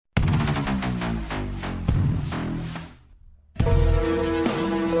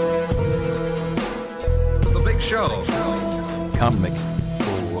show. Comic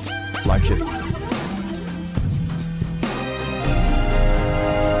Book Logic.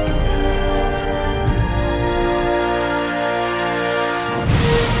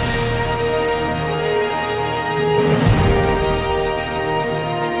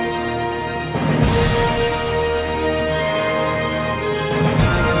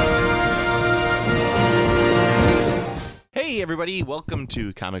 Hey everybody, welcome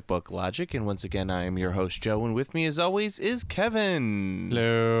to Comic Book Logic, and once again I am your host Joe, and with me as always is Kevin.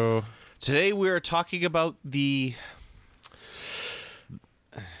 Hello. Today we are talking about the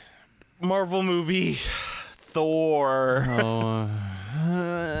Marvel movie Thor. Oh.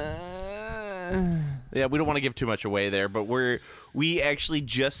 Yeah, we don't want to give too much away there, but we actually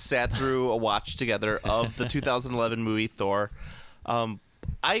just sat through a watch together of the 2011 movie Thor.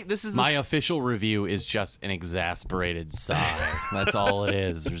 My official review is just an exasperated sigh. That's all it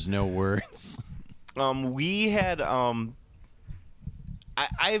is. There's no words. We had I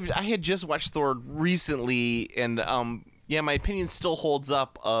had just watched Thor recently, and my opinion still holds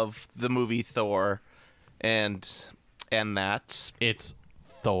up of the movie Thor, and that It's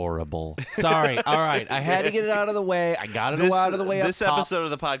Thorable. Sorry. All right. I had to get it out of the way. I got it out of the way. This episode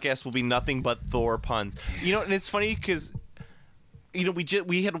of the podcast will be nothing but Thor puns. You know, and it's funny because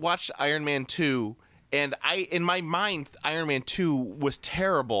we had watched Iron Man 2, and in my mind Iron Man 2 was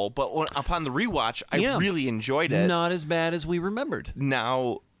terrible, but upon the rewatch I really enjoyed it. Not as bad as we remembered.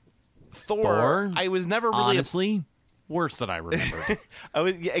 Now Thor I was never really honestly worse than I remembered.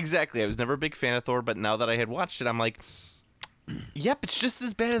 Exactly. I was never a big fan of Thor, but now that I had watched it, I'm like, yep, it's just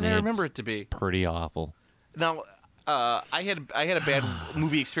as bad as I remember it to be. Pretty awful. Now, I had a bad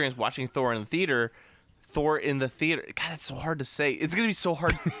movie experience watching Thor in the theater. God, it's so hard to say. It's gonna be so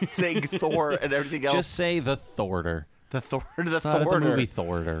hard saying Thor and everything else. Just say the Thorder. The movie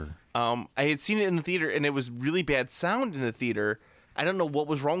Thorder. I had seen it in the theater, and it was really bad sound in the theater. I don't know what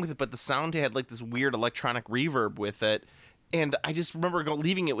was wrong with it, but the sound had like this weird electronic reverb with it, and I just remember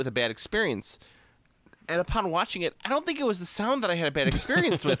leaving it with a bad experience. And upon watching it, I don't think it was the sound that I had a bad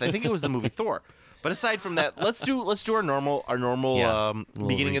experience with. I think it was the movie Thor. But aside from that, let's do our normal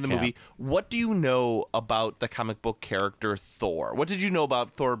beginning of the movie. What do you know about the comic book character Thor? What did you know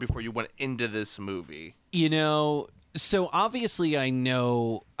about Thor before you went into this movie? So obviously I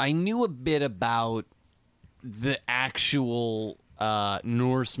knew a bit about the actual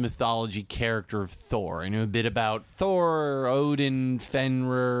Norse mythology character of Thor. I knew a bit about Thor, Odin,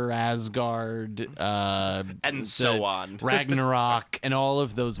 Fenrir, Asgard, and so on. Ragnarok, and all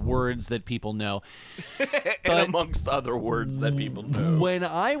of those words that people know. And amongst other words that people know. When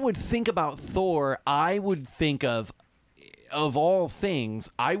I would think about Thor, I would think of all things,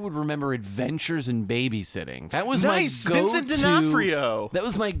 I would remember Adventures in Babysitting. That was nice. my go-to. Vincent D'Onofrio. That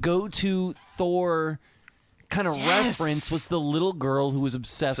was my go-to Thor kind of reference, was the little girl who was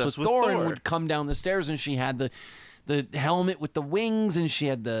obsessed with Thor and would come down the stairs, and she had the helmet with the wings, and she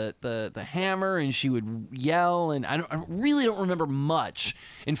had the hammer, and she would yell, and I really don't remember much.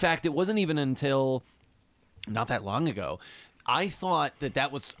 In fact, it wasn't even until not that long ago I thought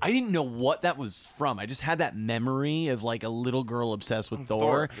that was, I didn't know what that was from. I just had that memory of like a little girl obsessed with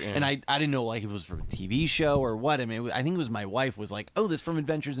Thor. And I didn't know like if it was from a TV show or what. I mean, I think it was my wife was like, oh, this from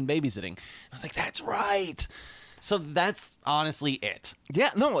Adventures in Babysitting. I was like, that's right. So that's honestly it. Yeah,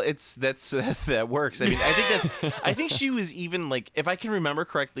 no, that works. I mean, I think she was even like, if I can remember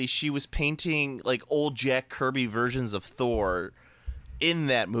correctly, she was painting like old Jack Kirby versions of Thor in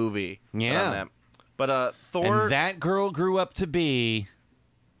that movie. Yeah. But Thor... And that girl grew up to be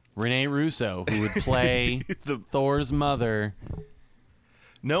Renee Russo, who would play Thor's mother,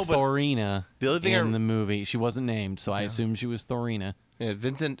 Thorina, in the movie. She wasn't named, so I assumed she was Thorina. Yeah,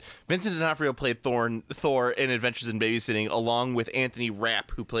 Vincent D'Onofrio played Thor in Adventures in Babysitting, along with Anthony Rapp,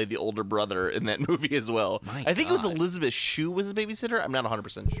 who played the older brother in that movie as well. I think it was Elizabeth Shue was the babysitter. I'm not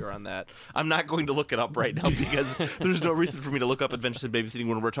 100% sure on that. I'm not going to look it up right now because there's no reason for me to look up Adventures in Babysitting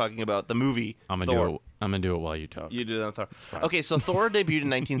when we're talking about the movie Thor. I'm going to do it while you talk. You do that, Thor. Okay, so Thor debuted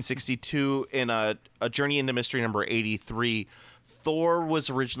in 1962 in a Journey into Mystery number 83. Thor was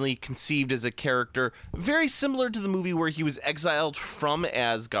originally conceived as a character very similar to the movie where he was exiled from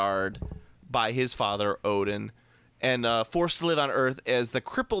Asgard by his father, Odin, and forced to live on Earth as the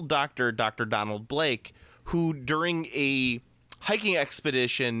crippled doctor, Dr. Donald Blake, who during a hiking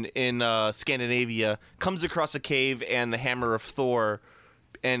expedition in Scandinavia comes across a cave and the hammer of Thor,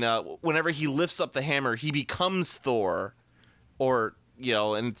 and whenever he lifts up the hammer, he becomes Thor, and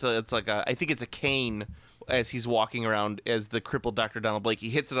it's like I think it's a cane. As he's walking around as the crippled Dr. Donald Blake, he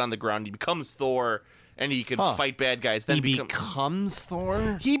hits it on the ground, he becomes Thor, and he can fight bad guys. Then he becomes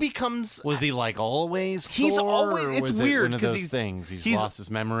Thor. He becomes. Was he like always? He's Thor, always. or It's was weird it one of because those things. He's lost his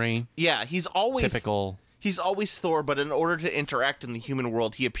memory. Yeah, he's always Typical. He's always Thor, but in order to interact in the human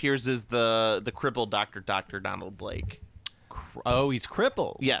world, he appears as the crippled Dr. Donald Blake. Oh, he's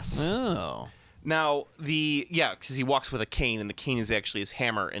crippled. Yes. Oh. Now, because he walks with a cane, and the cane is actually his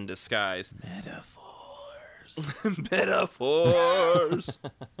hammer in disguise. Metaphors.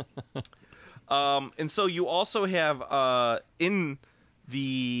 And so you also have in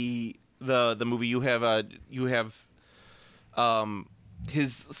the movie you have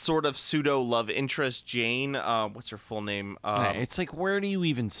his sort of pseudo love interest Jane. What's her full name? It's like, where do you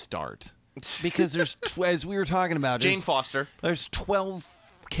even start? Because there's as we were talking about, Jane Foster. There's 12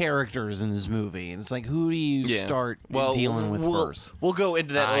 characters in this movie, and it's like, who do you start dealing with first? We'll go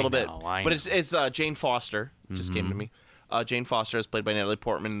into that a little bit. But it's Jane Foster. Just came to me. Jane Foster is played by Natalie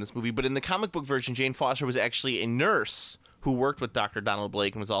Portman in this movie, but in the comic book version, Jane Foster was actually a nurse who worked with Dr. Donald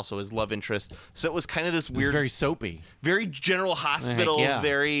Blake and was also his love interest. So it was kind of this weird, very soapy, very General Hospital,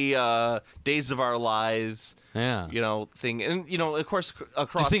 very Days of Our Lives, thing. And of course,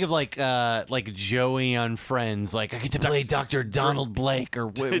 across. Just think of like Joey on Friends, like I get to play Dr. Donald Blake or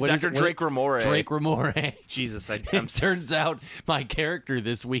what Dr. Drake Ramore. Drake Ramore. Jesus, It turns out my character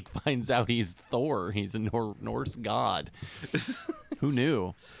this week finds out he's Thor. He's a Norse god. Who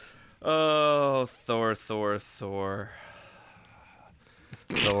knew? Oh, Thor.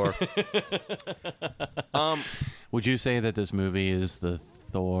 Would you say that this movie is the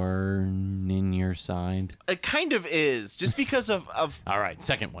thorn in your side? It kind of is, just because of All right,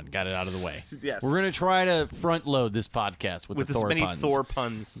 second one. Got it out of the way. Yes. We're going to try to front load this podcast with the as Thor many puns. Thor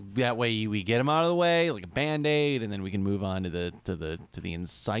puns. That way we get them out of the way like a Band-Aid, and then we can move on to the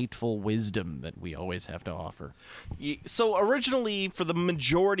insightful wisdom that we always have to offer. So originally, for the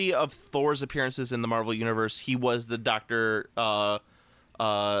majority of Thor's appearances in the Marvel Universe, he was the Dr.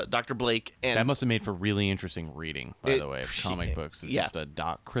 Blake, and that must have made for really interesting reading, by the way, of comic books. It's just a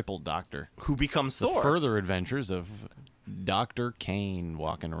crippled doctor who becomes the Thor. Further adventures of Dr. Kane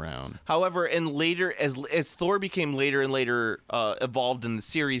walking around. However, and later, as Thor became later and later evolved in the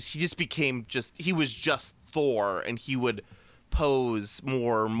series, he was just Thor, and he would pose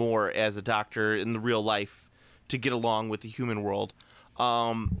more and more as a doctor in the real life to get along with the human world.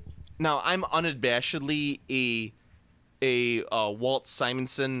 Now, I'm unabashedly a Walt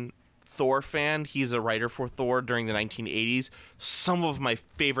Simonson Thor fan. He's a writer for Thor during the 1980s. Some of my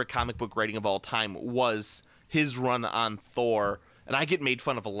favorite comic book writing of all time was his run on Thor, and I get made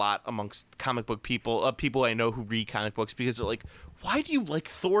fun of a lot amongst comic book people, people I know who read comic books, because they're like, why do you like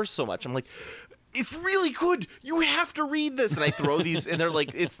Thor so much? I'm like, it's really good. You have to read this. And I throw these, and they're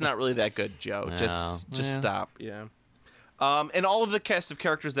like, it's not really that good, Joe. Just stop. Yeah. And all of the cast of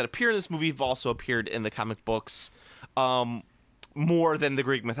characters that appear in this movie have also appeared in the comic books. More than the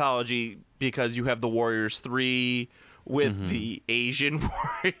Greek mythology, because you have the Warriors 3 with the Asian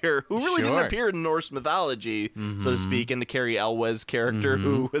warrior who really didn't appear in Norse mythology, so to speak, and the Cary Elwes character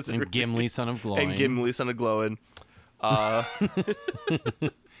who was Gimli, son of Glóin. And Gimli, son of Glóin.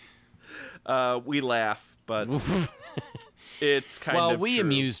 We laugh, but it's kind of we true.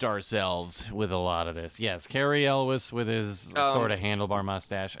 amused ourselves with a lot of this. Yes, Cary Elwes with his sort of handlebar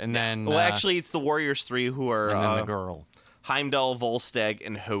mustache, and then actually, it's the Warriors 3 who are and then the girl. Heimdall, Volstagg,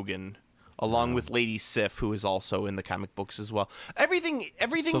 and Hogun, along with Lady Sif, who is also in the comic books as well. Everything.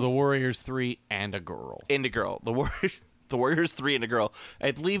 So the Warriors 3 and a girl. And a girl. The Warriors 3 and a girl. I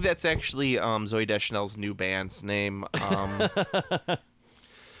believe that's actually Zooey Deschanel's new band's name.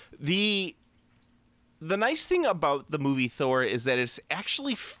 The nice thing about the movie Thor is that it's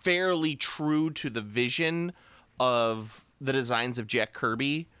actually fairly true to the vision of the designs of Jack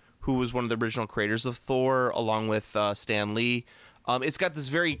Kirby, who was one of the original creators of Thor, along with Stan Lee. It's got this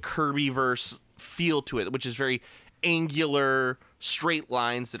very Kirby-verse feel to it, which is very angular, straight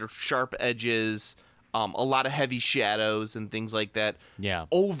lines that are sharp edges, a lot of heavy shadows and things like that. Yeah.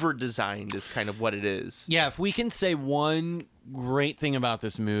 Over-designed is kind of what it is. Yeah, if we can say one great thing about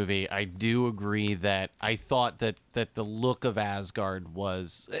this movie, I do agree that I thought that the look of Asgard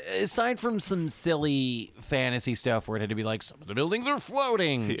was, aside from some silly fantasy stuff where it had to be like, some of the buildings are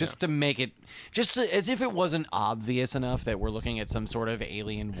floating, just to make it, as if it wasn't obvious enough that we're looking at some sort of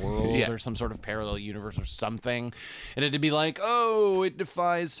alien world or some sort of parallel universe or something. It had to be like, oh, it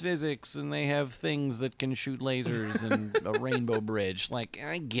defies physics and they have things that can shoot lasers and a rainbow bridge. Like,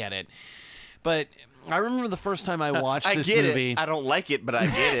 I get it. But I remember the first time I watched this movie. I don't like it, but I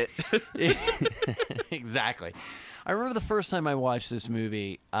get it. Exactly. I remember the first time I watched this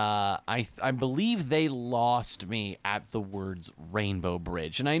movie, I believe they lost me at the words Rainbow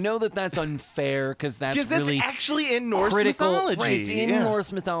Bridge. And I know that that's unfair because that's really actually in Norse critical, mythology. Right, it's in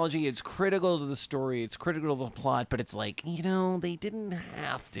Norse mythology. It's critical to the story. It's critical to the plot. But it's like, they didn't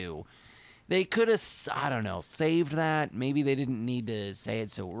have to. They could have, I don't know, saved that. Maybe they didn't need to say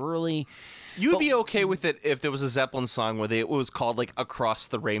it so early. You'd be okay with it if there was a Zeppelin song where it was called like Across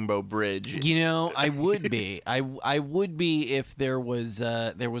the Rainbow Bridge. I would be. I would be if there was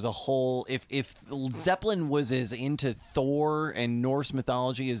a whole if Zeppelin was as into Thor and Norse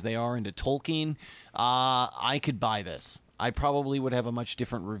mythology as they are into Tolkien. I could buy this. I probably would have a much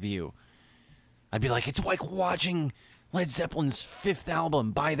different review. I'd be like, it's like watching Led Zeppelin's 5th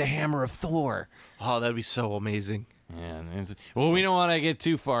album, By the Hammer of Thor. Oh, that'd be so amazing. Yeah, well, we don't want to get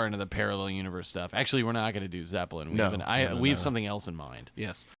too far into the parallel universe stuff. Actually, we're not going to do Zeppelin. We have something else in mind.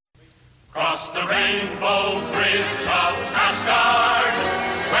 Yes. Cross the rainbow bridge of Asgard,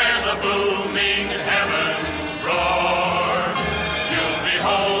 where the booming heavens roar. You'll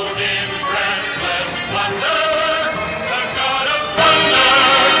behold in breathless wonder the god of thunder,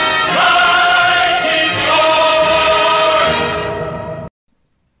 mighty Thor.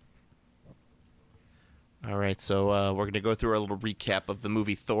 All right, so we're going to go through our little recap of the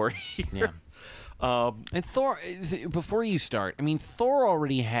movie Thor here. Yeah. And Thor, before you start, Thor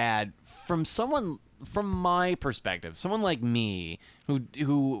already had, from my perspective, someone like me,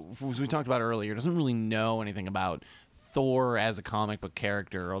 who as we talked about earlier, doesn't really know anything about Thor as a comic book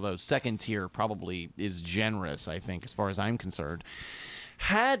character, although second tier probably is generous, I think, as far as I'm concerned.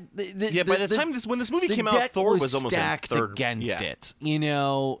 By the time when this movie came out, Thor was almost stacked third against it.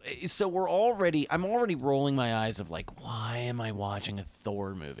 So I'm already rolling my eyes of like, why am I watching a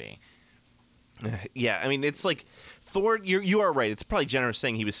Thor movie? Yeah, it's like Thor. You are right. It's probably generous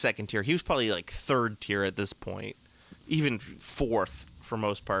saying he was second tier. He was probably like third tier at this point, even fourth for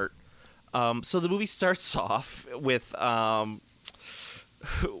most part. So the movie starts off with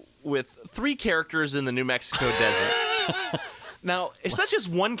 3 characters in the New Mexico desert. Now, it's not just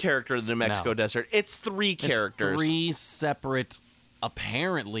one character in the New Mexico desert. It's 3 characters. It's 3 separate,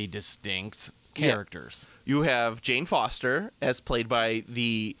 apparently distinct characters. Yeah. You have Jane Foster, as played by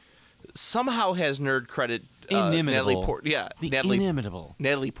the somehow has nerd credit inimitable. Inimitable.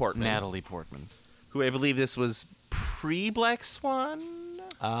 Natalie Portman. Natalie Portman. Who I believe this was pre-Black Swan?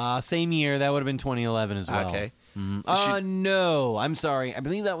 Same year. That would have been 2011 as well. Okay. Mm-hmm. No, I'm sorry. I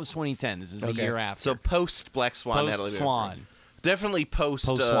believe that was 2010. This is the year after. So post Black Swan. Post Swan. Definitely post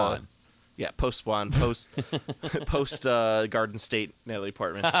Swan. Post Swan. Post Garden State. Natalie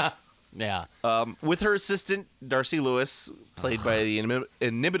Portman. Yeah. With her assistant Darcy Lewis, played by the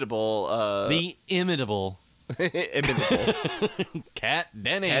inimitable. Kat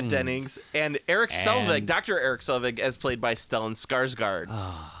Dennings. Kat Dennings. And Eric Selvig, Dr. Eric Selvig, as played by Stellan Skarsgård,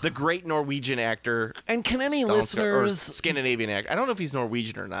 the great Norwegian actor. And can any listeners... Scandinavian actor. I don't know if he's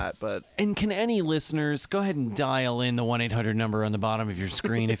Norwegian or not, but... And can any listeners go ahead and dial in the 1-800 number on the bottom of your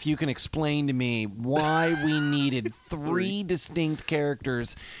screen if you can explain to me why we needed 3 distinct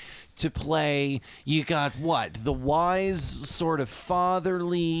characters to play. You got the wise, sort of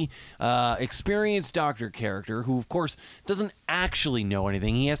fatherly, experienced doctor character who, of course, doesn't actually know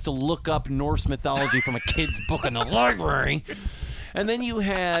anything. He has to look up Norse mythology from a kid's book in the library. And then you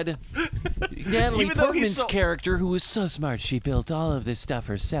had Natalie Portman's character, who was so smart. She built all of this stuff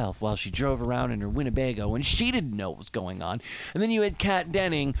herself while she drove around in her Winnebago, and she didn't know what was going on. And then you had Kat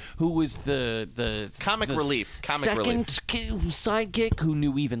Denning, who was the comic relief sidekick, who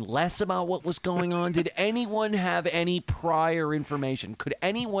knew even less about what was going on. Did anyone have any prior information? Could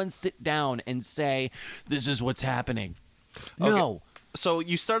anyone sit down and say, "This is what's happening"? Okay. No. So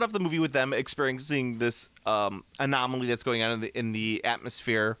you start off the movie with them experiencing this anomaly that's going on in the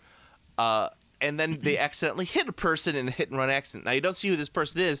atmosphere, and then they accidentally hit a person in a hit-and-run accident. Now, you don't see who this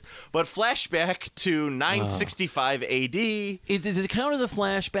person is, but flashback to 965 A.D. Does it count as a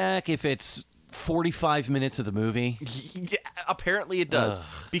flashback if it's 45 minutes of the movie? Yeah, apparently it does.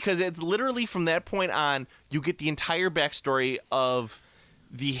 Because it's literally from that point on, you get the entire backstory of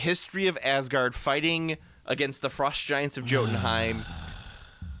the history of Asgard fighting against the frost giants of Jotunheim,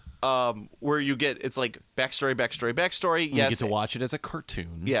 where you get, it's like backstory. You get to watch it as a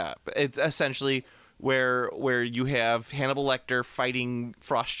cartoon. Yeah, it's essentially where you have Hannibal Lecter fighting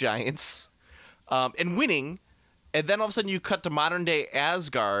frost giants and winning, and then all of a sudden you cut to modern day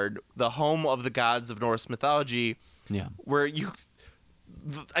Asgard, the home of the gods of Norse mythology. Yeah, where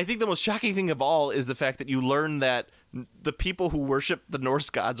I think the most shocking thing of all is the fact that you learn that the people who worship the Norse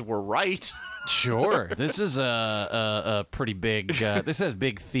gods were right. Sure, this is a pretty big. This has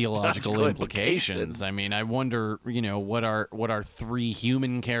big theological implications. I mean, I wonder, what our three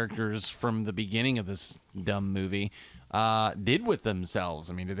human characters from the beginning of this dumb movie did with themselves.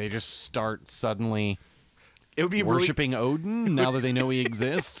 I mean, did they just start suddenly It would be worshiping Odin now that they know he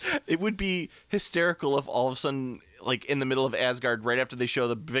exists? It would be hysterical if all of a sudden, like in the middle of Asgard, right after they show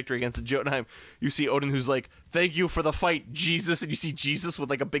the victory against the Jotunheim, you see Odin who's like, "Thank you for the fight, Jesus," and you see Jesus with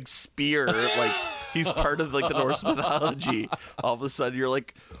like a big spear, like he's part of like the Norse mythology. All of a sudden, you're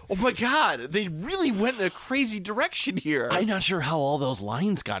like, "Oh my God, they really went in a crazy direction here." I'm not sure how all those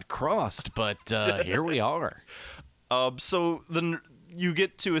lines got crossed, but here we are. So then you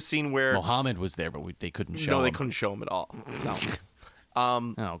get to a scene where Muhammad was there, but they couldn't show him. No, they couldn't show him at all. No.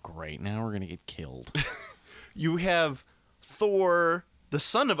 Oh, great. Now we're going to get killed. You have Thor, the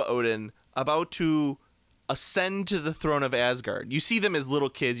son of Odin, about to ascend to the throne of Asgard. You see them as little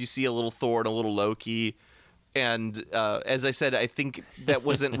kids. You see a little Thor and a little Loki. And as I said, I think that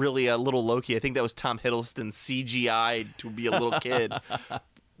wasn't really a little Loki. I think that was Tom Hiddleston CGI'd to be a little kid.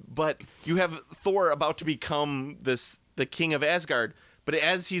 But you have Thor about to become the king of Asgard. But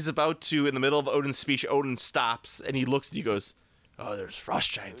as he's about to, in the middle of Odin's speech, Odin stops and he looks and he goes, "Oh, there's frost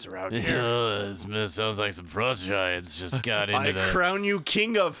giants around here. This sounds like some frost giants just got into I crown you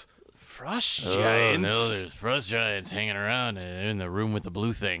king of frost giants." Oh, no, there's frost giants hanging around in the room with the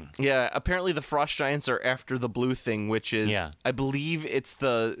blue thing. Yeah, apparently the frost giants are after the blue thing, which is, I believe it's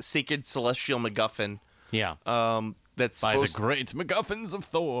the sacred celestial MacGuffin. Yeah. That's by the great MacGuffins of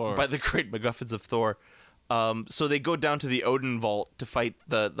Thor. By the great MacGuffins of Thor. So they go down to the Odin Vault to fight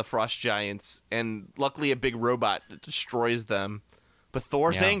the frost giants, and luckily a big robot destroys them. But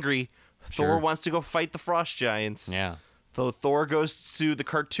Thor's angry. Thor wants to go fight the frost giants. Yeah. So Thor goes to the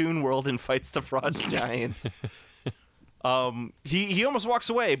cartoon world and fights the frost giants. He almost walks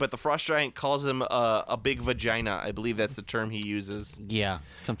away, but the frost giant calls him a big vagina. I believe that's the term he uses. Yeah,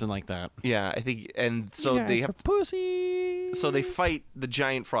 something like that. Yeah, I think, and so they have pussy. So they fight the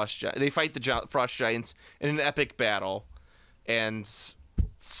giant frost giant. They fight the frost giants in an epic battle, and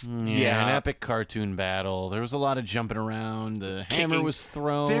an epic cartoon battle. There was a lot of jumping around. The hammer was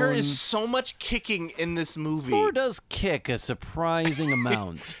thrown. There is so much kicking in this movie. Thor does kick a surprising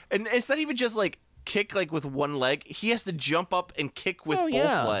amount, and it's not even just like kick like with one leg. He has to jump up and kick with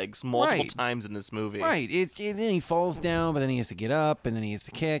both legs multiple times in this movie. Right. Then he falls down, but then he has to get up, and then he has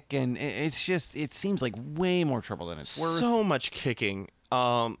to kick, and it seems like way more trouble than it's worth. So much kicking.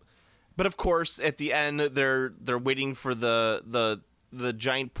 But of course, at the end, they're waiting for the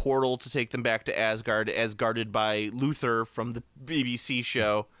giant portal to take them back to Asgard, as guarded by Luther from the BBC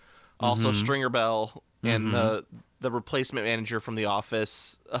show, also Stringer Bell, and the replacement manager from The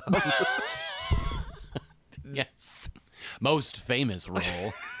Office. Yes. Most famous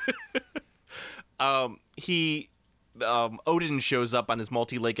role. Odin shows up on his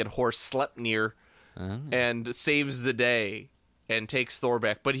multi-legged horse Sleipnir and saves the day and takes Thor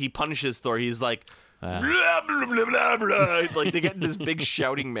back. But he punishes Thor. He's like, blah, blah, blah, blah, blah. Like they get in this big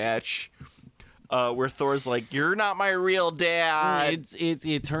shouting match. Where Thor's like, "You're not my real dad."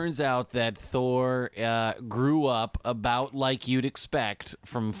 It turns out that Thor grew up about like you'd expect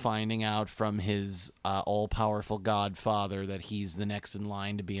from finding out from his all-powerful godfather that he's the next in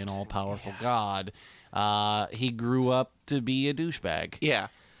line to be an all-powerful god. He grew up to be a douchebag. Yeah.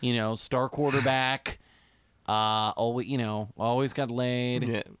 Star quarterback. Always got laid.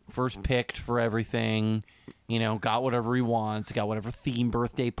 Yeah. First picked for everything. Got whatever he wants. Got whatever theme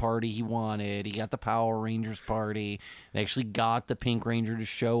birthday party he wanted. He got the Power Rangers party. They actually got the Pink Ranger to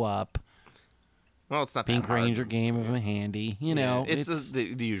show up. Well, it's not Pink that hard. Ranger gave him a handy. It's the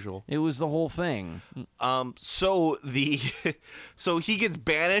usual. It was the whole thing. So he gets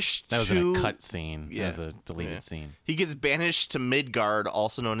banished. That was to in a cut scene. Yeah. That was a deleted scene. He gets banished to Midgard,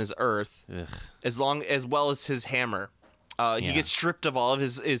 also known as Earth, as well as his hammer. He gets stripped of all of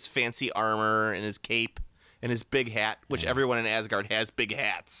his fancy armor and his cape and his big hat, which everyone in Asgard has big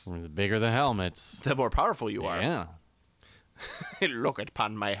hats. The bigger the helmets, the more powerful you are. Yeah. Look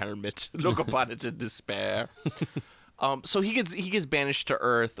upon my helmet. Look upon it in despair. So he gets banished to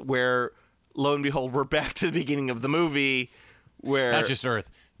Earth, where lo and behold, we're back to the beginning of the movie, where not just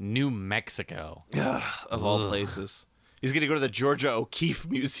Earth, New Mexico, of all places. He's gonna go to the Georgia O'Keeffe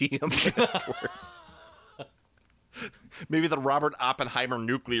Museum afterwards. Maybe the Robert Oppenheimer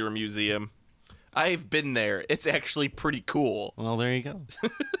Nuclear Museum. I've been there. It's actually pretty cool. Well, there you go.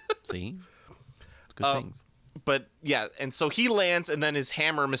 See? Good things. But yeah, and so he lands, and then his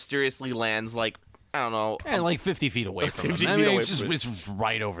hammer mysteriously lands like I don't know. And like 50 feet away from 50 him. I feet mean, away it's from it's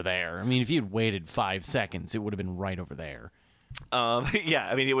right over there. I mean, if you had waited 5 seconds, it would have been right over there. Yeah,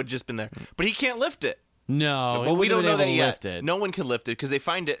 I mean, it would have just been there. But he can't lift it. No, But we don't know that yet. Lift it. No one can lift it because they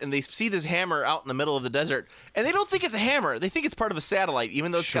find it and they see this hammer out in the middle of the desert, and they don't think it's a hammer. They think it's part of a satellite,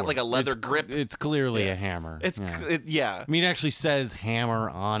 even though it's got like a leather grip. It's clearly a hammer. It's I mean, it actually says hammer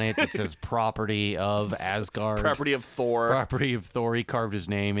on it. It says property of Asgard. Property of Thor. Property of Thor. He carved his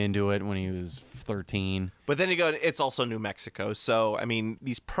name into it when he was 13. But then you go, it's also New Mexico. So, I mean,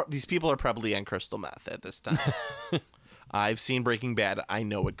 these people are probably on crystal meth at this time. I've seen Breaking Bad. I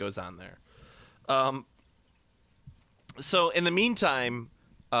know what goes on there. So, in the meantime,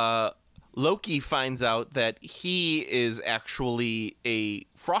 Loki finds out that he is actually a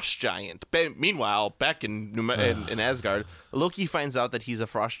frost giant. Meanwhile, back in Asgard, Loki finds out that he's a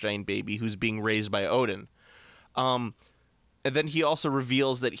frost giant baby who's being raised by Odin. And then he also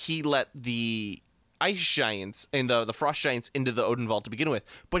reveals that he let the ice giants and the frost giants into the Odin vault to begin with.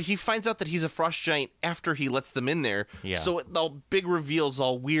 But he finds out that he's a frost giant after he lets them in there. Yeah. So the big reveal's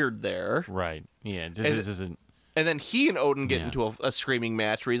all weird there. Right. Yeah. This isn't. And then he and Odin get into a screaming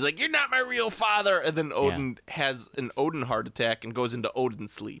match where he's like, "You're not my real father!" And then Odin has an Odin heart attack and goes into Odin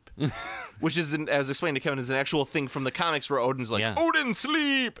sleep, which is, as explained to Kevin, is an actual thing from the comics where Odin's like, "Odin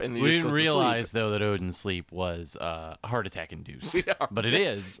sleep!" And he we just didn't goes to realize sleep. though that Odin sleep was heart attack induced, but it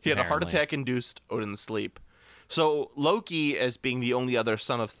is. He had a heart apparently. attack induced Odin sleep. So Loki, as being the only other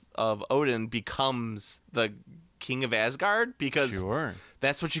son of Odin, becomes the king of Asgard because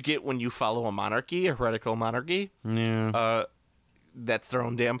that's what you get when you follow a monarchy, a heretical monarchy. Yeah. That's their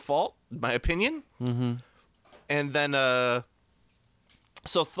own damn fault, in my opinion. Mm-hmm. And then,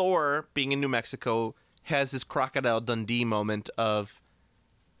 so Thor, being in New Mexico, has this Crocodile Dundee moment of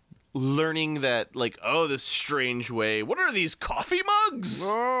learning that, like, oh, this strange way. What are these coffee mugs?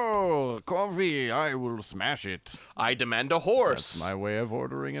 Oh, coffee! I will smash it. I demand a horse. That's my way of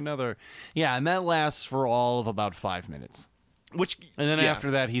ordering another. Yeah, and that lasts for all of about 5 minutes. Which, And then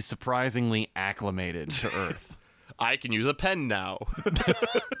after that, he's surprisingly acclimated to Earth. I can use a pen now.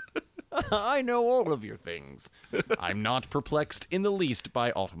 I know all of your things. I'm not perplexed in the least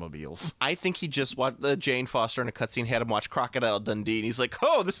by automobiles. I think he just watched Jane Foster in a cutscene, had him watch Crocodile Dundee, and he's like,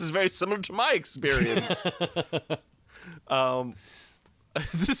 "Oh, this is very similar to my experience."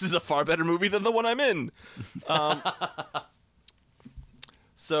 This is a far better movie than the one I'm in.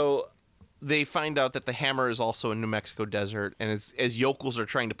 So they find out that the hammer is also in New Mexico desert, and as yokels are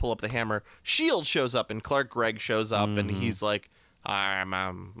trying to pull up the hammer, S.H.I.E.L.D. shows up, and Clark Gregg shows up, and he's like,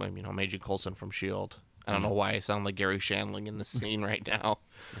 I'm Major Coulson from S.H.I.E.L.D. I don't know why I sound like Gary Shandling in this scene right now.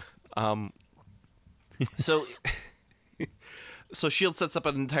 So S.H.I.E.L.D. sets up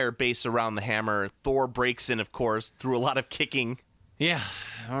an entire base around the hammer. Thor breaks in, of course, through a lot of kicking. Yeah,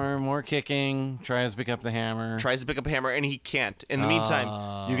 or more kicking. Tries to pick up the hammer. Tries to pick up a hammer, and he can't. In the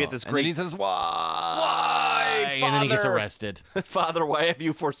meantime, you get this And great... then he says, "Why? Why, And then he gets Father? arrested. Father, why have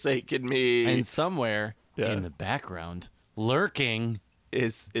you forsaken me? And somewhere in the background, lurking,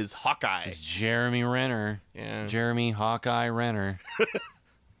 is Hawkeye. is Jeremy Renner. Yeah. Jeremy Hawkeye Renner.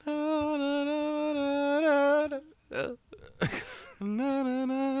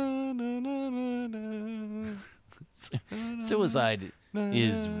 Suicide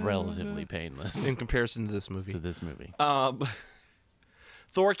is relatively painless In comparison to this to movie. this movie.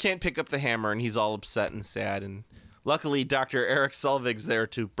 Thor can't pick up the hammer, and he's all upset and sad. And luckily, Dr. Eric Selvig's there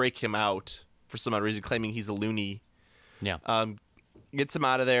to break him out for some odd reason, claiming he's a loony. Yeah. Gets him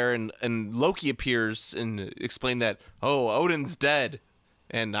out of there, and Loki appears and explain that, oh, Odin's dead,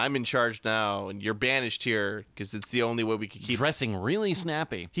 and I'm in charge now, and you're banished here because it's the only way we can keep. Dressing really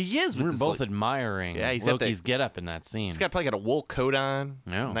snappy. He is. With We're this, both like, admiring he's got Loki's getup in that scene. he's probably got a wool coat on.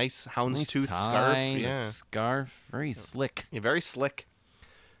 Yeah. Nice Nice houndstooth tie, scarf. a Yeah. scarf. Very slick. Yeah, very slick.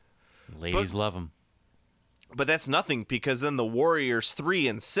 Ladies love him. But that's nothing because then the Warriors 3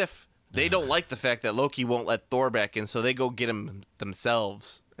 and Sif, they don't like the fact that Loki won't let Thor back in, so they go get him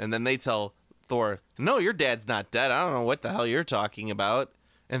themselves. And then they tell Thor, "No, your dad's not dead. I don't know what the hell you're talking about."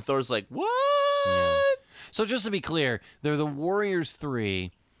 And Thor's like, "What?" Yeah. So just to be clear, they're the Warriors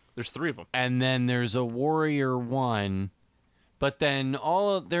 3, There's 3 of them. and then there's a Warrior 1, but then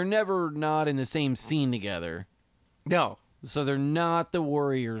they're never not in the same scene together. No. So they're not the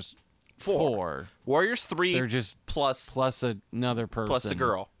Warriors 4. Warriors 3 They're just plus another person. plus a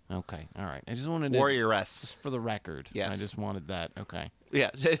girl. Okay, all right. I just wanted to... Warrioress. For the record. Yes. I just wanted that. Okay.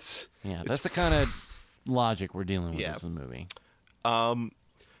 Yeah, it's... Yeah, it's that's the kind of logic we're dealing with in this movie.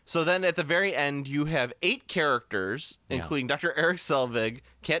 So then at the very end, you have 8 characters, including Dr. Eric Selvig,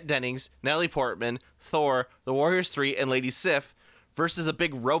 Kat Dennings, Natalie Portman, Thor, the Warriors 3, and Lady Sif, versus a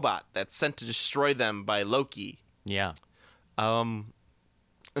big robot that's sent to destroy them by Loki. Yeah.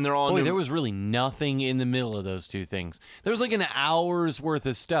 And they're all Boy, there was really nothing in the middle of those two things. There was like an hour's worth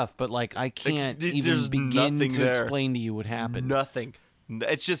of stuff, but like I can't even there's begin nothing to there. explain to you what happened. nothing.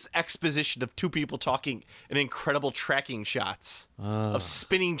 It's just exposition of two people talking and incredible tracking shots of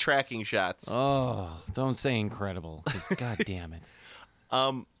spinning tracking shots. Oh, don't say incredible, because god damn it.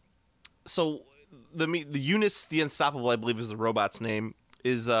 So the Eunice the Unstoppable, I believe is the robot's name,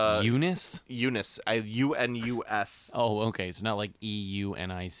 is Eunice? Eunice, Unus. Oh, okay. It's not like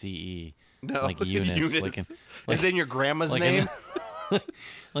EUNICE. No, Like Eunice. Eunice. Is in your grandma's like name?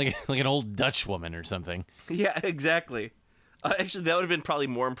 like an old Dutch woman or something. Yeah, exactly. Actually, that would have been probably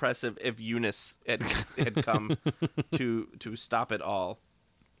more impressive if Eunice had come to stop it all.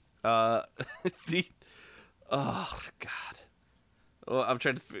 Oh God. Oh, I'm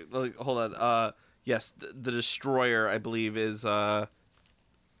trying to hold on. Yes, the Destroyer, I believe, is.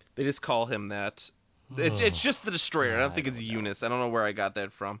 They just call him that. It's just the Destroyer. I don't think it's Eunice. I don't know where I got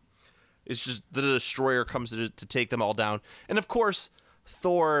that from. It's just the Destroyer comes to take them all down, and of course,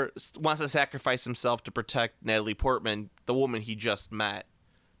 Thor wants to sacrifice himself to protect Natalie Portman, the woman he just met,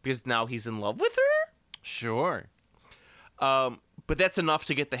 because now he's in love with her. Sure. But that's enough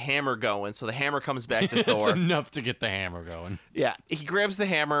to get the hammer going. So the hammer comes back to Thor. That's enough to get the hammer going. Yeah, he grabs the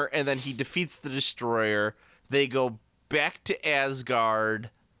hammer and then he defeats the Destroyer. They go back to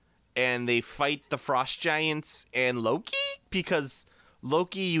Asgard and they fight the Frost Giants and Loki, because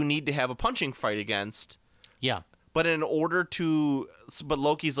Loki you need to have a punching fight against. Yeah. But but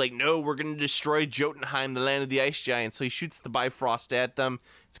Loki's like, no, we're going to destroy Jotunheim, the land of the ice giants. So he shoots the Bifrost at them.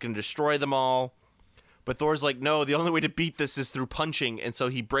 It's going to destroy them all. But Thor's like, no, the only way to beat this is through punching. And so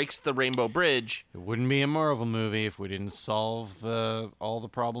he breaks the Rainbow Bridge. It wouldn't be a Marvel movie if we didn't solve all the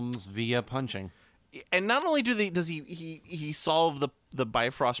problems via punching. And not only does he solve the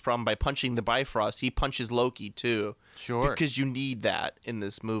Bifrost problem by punching the Bifrost, he punches Loki too. Sure. Because you need that in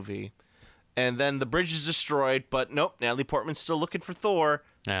this movie. And then the bridge is destroyed, but nope, Natalie Portman's still looking for Thor.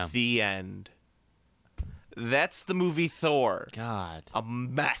 Yeah. The end. That's the movie Thor. God. A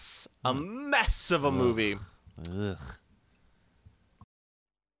mess of a movie. Ugh.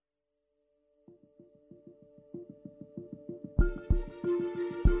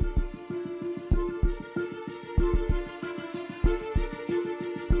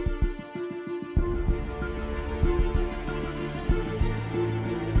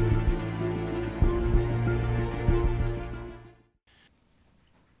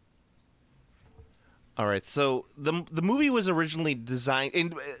 All right, so the movie was originally designed,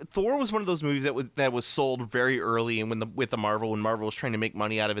 and Thor was one of those movies that was sold very early, and when Marvel was trying to make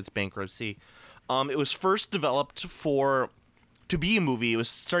money out of its bankruptcy. It was first developed to be a movie. It was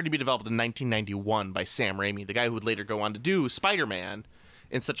started to be developed in 1991 by Sam Raimi, the guy who would later go on to do Spider-Man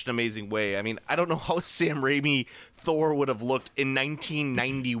in such an amazing way. I mean, I don't know how Sam Raimi Thor would have looked in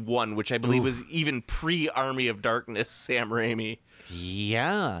 1991, which I believe was even pre-Army of Darkness Sam Raimi.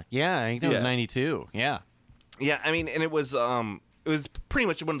 Yeah, I think that was 92. Yeah. Yeah, I mean, and it was pretty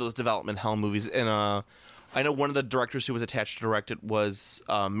much one of those development hell movies. And I know one of the directors who was attached to direct it was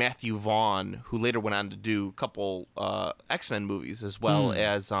Matthew Vaughn, who later went on to do a couple X-Men movies, as well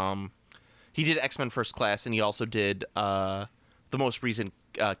as he did X-Men First Class, and he also did the most recent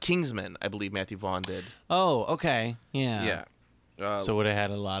Kingsman, I believe Matthew Vaughn did. Oh, okay. Yeah. Yeah. So it would have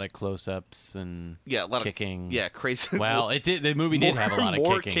had a lot of close-ups and a lot kicking. Of crazy. Well, it did. The movie did have a lot of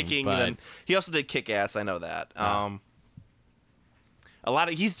more kicking, than but he also did Kick-Ass. I know that. A lot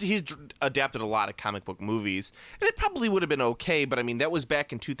of he's adapted a lot of comic book movies, and it probably would have been okay. But I mean, that was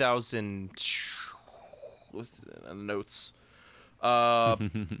back in 2000. What's the notes?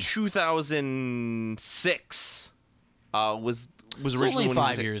 2006 was originally only when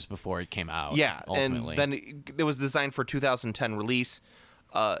 5 years before it came out. Yeah, ultimately. and then it was designed for 2010 release.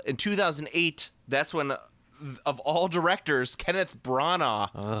 In 2008, that's when, of all directors, Kenneth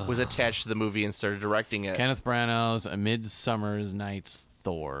Branagh was attached to the movie and started directing it. Kenneth Branagh's A Midsummer's Night's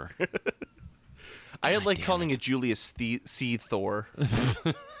Thor. I had calling it Julius C. Thor.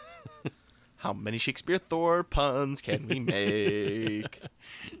 How many Shakespeare Thor puns can we make?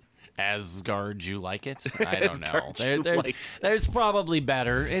 Asgard, you like it? I don't know. Asgard, There's probably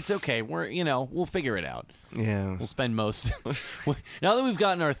better. It's okay. We'll figure it out. Yeah. We'll spend most. Now that we've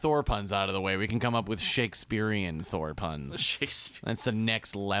gotten our Thor puns out of the way, we can come up with Shakespearean Thor puns. Shakespeare. That's the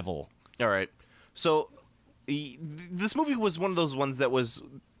next level. All right. So this movie was one of those ones that was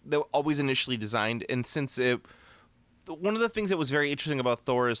always initially designed, and since one of the things that was very interesting about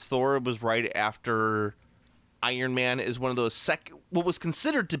Thor is Thor was right after Iron Man is one of those what was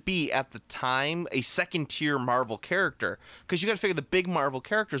considered to be at the time a second-tier Marvel character, because you got to figure the big Marvel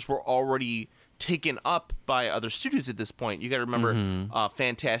characters were already taken up by other studios at this point. You got to remember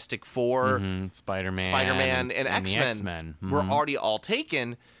Fantastic Four, Spider-Man, and the X-Men, X-Men. were already all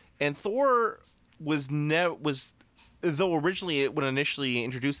taken, and Thor was though originally when initially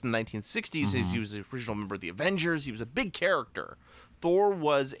introduced in the 1960s, he was the original member of the Avengers. He was a big character. Thor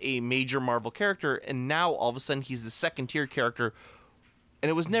was a major Marvel character, and now all of a sudden he's the second-tier character. And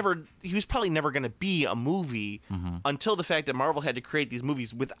he was probably never going to be a movie until the fact that Marvel had to create these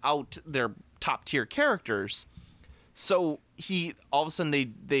movies without their top-tier characters. So all of a sudden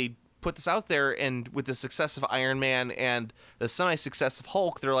they put this out there, and with the success of Iron Man and the semi-success of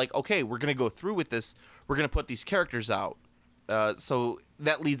Hulk, they're like, okay, we're going to go through with this. We're going to put these characters out. So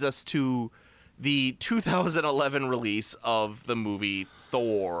that leads us to the 2011 release of the movie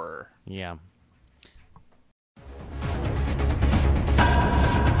Thor. Yeah.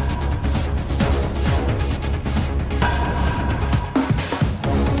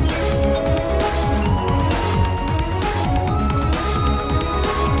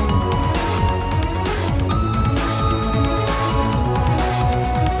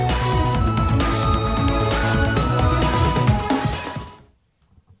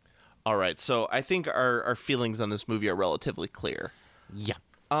 All right, so I think our feelings on this movie are relatively clear. Yeah.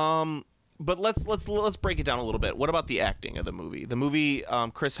 But let's break it down a little bit. What about the acting of the movie? The movie,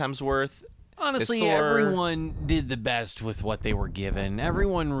 Chris Hemsworth. Honestly, Thor. everyone did the best with what they were given.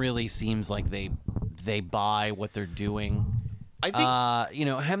 Everyone really seems like they buy what they're doing. I think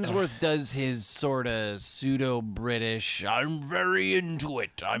Hemsworth does his sort of pseudo-British, I'm very into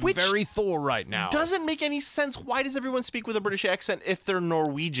it. I'm Which very Thor right now. doesn't make any sense. Why does everyone speak with a British accent if they're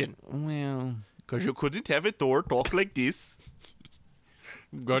Norwegian? Well, Because you couldn't have a Thor talk like this.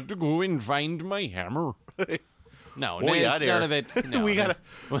 got to go and find my hammer. No, yeah, it's none of it. No, We gotta-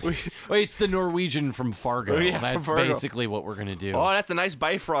 Wait, it's the Norwegian from Fargo. Yeah, from That's Fargo. basically what we're gonna do. Oh, that's a nice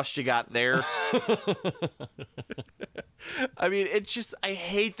Bifrost you got there. I mean, it's just, I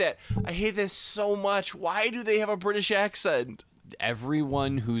hate that. I hate this so much. Why do they have a British accent?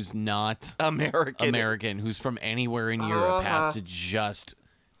 Everyone who's not American. who's from anywhere in Europe has to just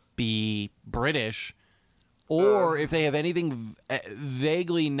be British, or if they have anything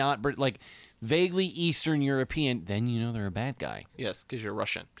vaguely not like vaguely Eastern European, then they're a bad guy. Yes, because you're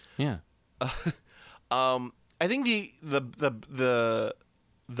Russian. Yeah. I think the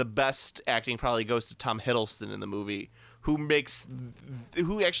best acting probably goes to Tom Hiddleston in the movie,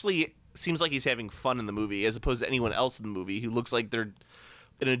 who actually seems like he's having fun in the movie as opposed to anyone else in the movie who looks like they're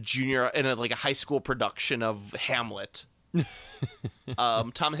in a high school production of Hamlet.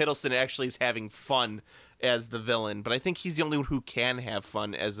 Tom Hiddleston actually is having fun as the villain, but I think he's the only one who can have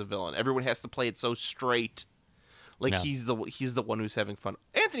fun as a villain. Everyone has to play it so straight. Like he's the one who's having fun.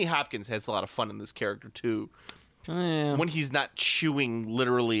 Anthony Hopkins has a lot of fun in this character too. When he's not chewing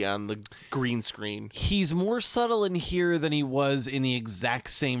literally on the green screen. He's more subtle in here than he was in the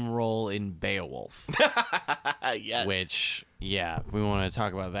exact same role in Beowulf. Yes. Which, if we want to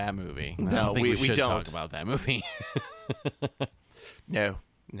talk about that movie. I No, don't think we should don't. talk about that movie. No.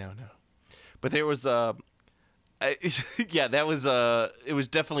 But there was it was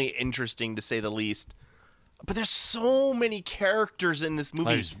definitely interesting to say the least. But there's so many characters in this movie.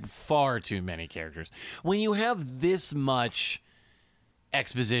 There's far too many characters. When you have this much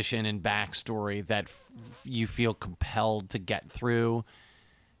exposition and backstory that you feel compelled to get through,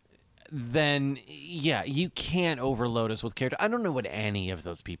 then you can't overload us with character. I don't know what any of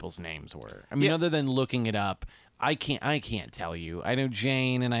those people's names were. I mean, other than looking it up, I can't tell you. I know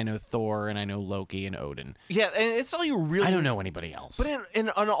Jane, and I know Thor, and I know Loki and Odin. Yeah, and it's all you really. I don't know anybody else. But in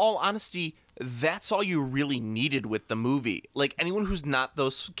all honesty, that's all you really needed with the movie. Like, anyone who's not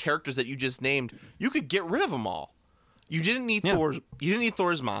those characters that you just named, you could get rid of them all. You didn't need Thor's. You didn't need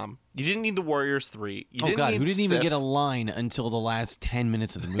Thor's mom. You didn't need the Warriors 3. You didn't need who didn't Sif. even get a line until the last 10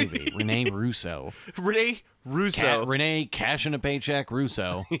 minutes of the movie? Renee Russo. Renee Russo. Renee cashing a paycheck.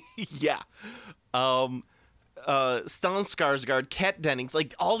 Russo. Yeah. Stellan Skarsgård, Kat Dennings,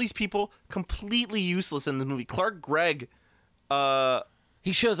 like all these people completely useless in the movie. Clark Gregg,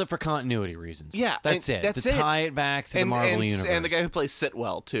 He shows up for continuity reasons. Yeah, that's and it. that's to it. tie it back to the Marvel universe. And the guy who plays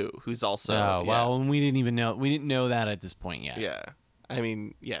Sitwell too, who's also. Oh well, and we didn't know that at this point yet. Yeah, I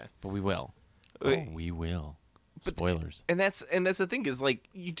mean, yeah, but we will. We will. Spoilers. And that's the thing is, like,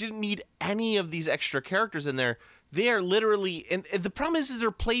 you didn't need any of these extra characters in there. They are literally, and the problem is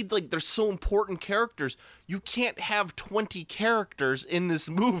they're played like they're so important characters. You can't have 20 characters in this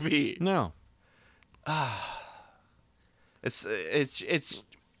movie. No. It's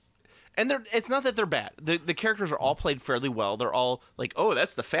And it's not that they're bad. The characters are all played fairly well. They're all like, oh,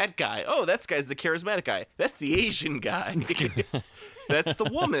 that's the fat guy. Oh, that guy's the charismatic guy. That's the Asian guy. That's the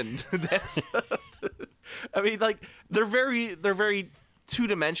woman. That's. I mean, like they're very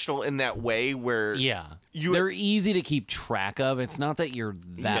two-dimensional in that way where they're easy to keep track of. It's not that you're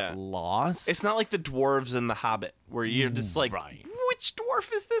that lost. It's not like the dwarves in The Hobbit where you're just like, which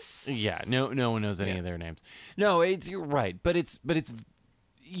dwarf is this? Yeah, no one knows any of their names. No, you're right, but it's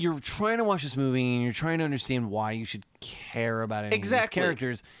you're trying to watch this movie and you're trying to understand why you should care about any of these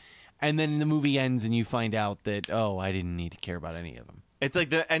characters, and then the movie ends and you find out that I didn't need to care about any of them. It's like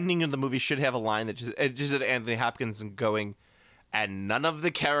the ending of the movie should have a line that just Anthony Hopkins going, and none of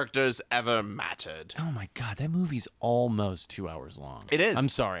the characters ever mattered. Oh my God, that movie's almost 2 hours long. It is. I'm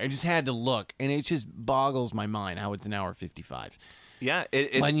sorry, I just had to look, and it just boggles my mind how it's an hour 55. Yeah,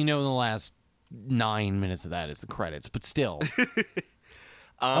 and the last 9 minutes of that is the credits, but still.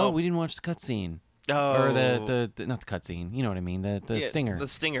 We didn't watch the cutscene. Oh, or the not the cutscene. You know what I mean? The stinger. The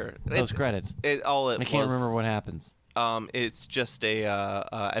stinger. Those credits. I can't remember what happens. It's just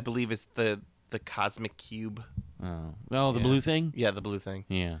I believe it's the cosmic cube. The blue thing? Yeah, the blue thing.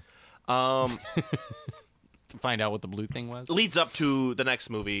 Yeah. To find out what the blue thing was? Leads up to the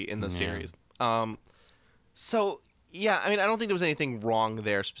next movie in the series. So, yeah, I mean, I don't think there was anything wrong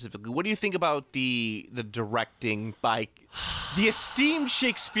there specifically. What do you think about the directing by the esteemed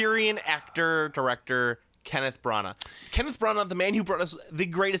Shakespearean actor-director Kenneth Branagh? Kenneth Branagh, the man who brought us the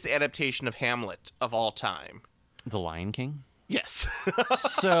greatest adaptation of Hamlet of all time. The Lion King? Yes.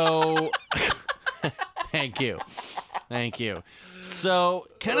 So... Thank you. So,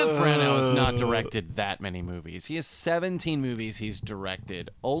 Kenneth Branagh has not directed that many movies. He has 17 movies he's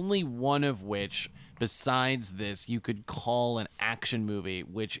directed, only one of which, besides this, you could call an action movie,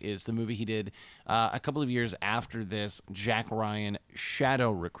 which is the movie he did a couple of years after this, Jack Ryan,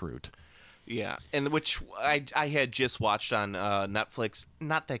 Shadow Recruit. Yeah, and which I had just watched on Netflix.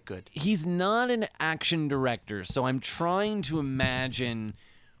 Not that good. He's not an action director, so I'm trying to imagine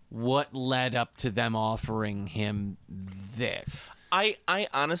what led up to them offering him this. I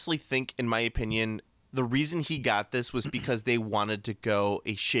honestly think, in my opinion, the reason he got this was because they wanted to go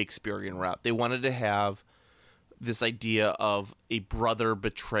a Shakespearean route. They wanted to have this idea of a brother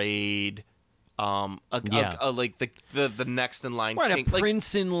betrayed, like the next in line, right? king, a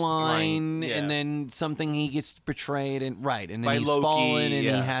prince in line, yeah. and then something he gets betrayed, and then by he's Loki, fallen, and he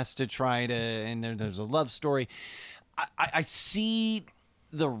has to try to, and there's a love story. I see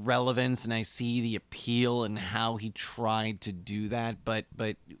the relevance and I see the appeal and how he tried to do that, but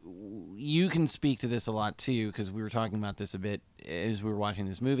you can speak to this a lot too, because we were talking about this a bit as we were watching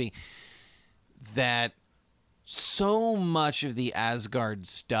this movie, that so much of the Asgard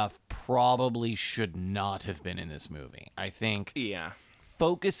stuff probably should not have been in this movie. I think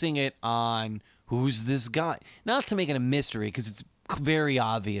focusing it on who's this guy, not to make it a mystery because it's very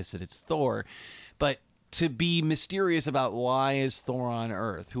obvious that it's Thor, but to be mysterious about why is Thor on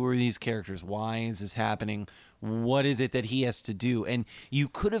Earth? Who are these characters? Why is this happening? What is it that he has to do? And you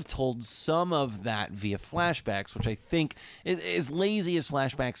could have told some of that via flashbacks, which I think, as lazy as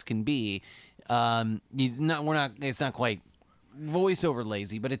flashbacks can be, it's not quite voiceover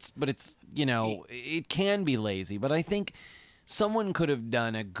lazy, but it's it can be lazy. But I think someone could have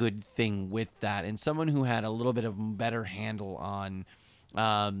done a good thing with that, and someone who had a little bit of better handle on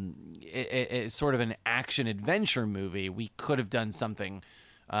sort of an action adventure movie, we could have done something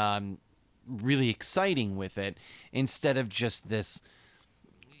really exciting with it instead of just this.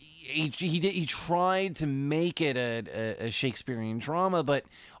 He tried to make it a Shakespearean drama, but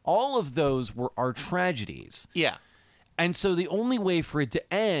all of those are tragedies. Yeah, and so the only way for it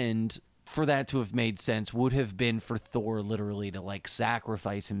to end, for that to have made sense, would have been for Thor literally to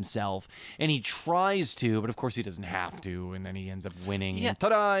sacrifice himself, and he tries to, but of course he doesn't have to, and then he ends up winning. Yeah. And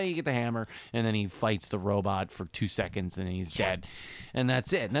ta-da, you get the hammer, and then he fights the robot for 2 seconds, and he's dead, and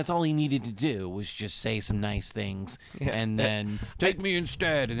that's it. And that's all he needed to do was just say some nice things, and then take me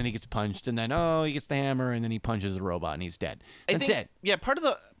instead, and then he gets punched, and then he gets the hammer, and then he punches the robot, and he's dead. That's it. Yeah, part of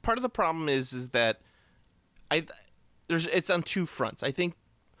the problem is that it's on two fronts. I think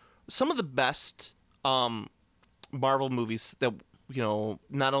some of the best Marvel movies that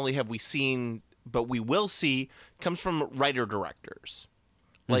not only have we seen but we will see comes from writer-directors.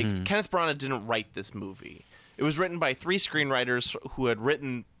 Like Kenneth Branagh didn't write this movie. It was written by 3 screenwriters who had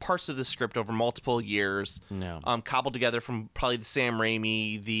written parts of the script over multiple years, cobbled together from probably the Sam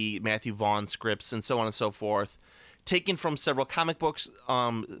Raimi, the Matthew Vaughn scripts, and so on and so forth. Taken from several comic books,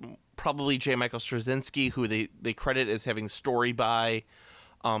 probably J. Michael Straczynski, who they credit as having story by.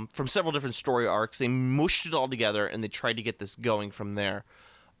 From several different story arcs. They mushed it all together, and they tried to get this going from there.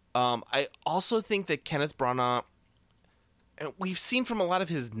 I also think that Kenneth Branagh, and we've seen from a lot of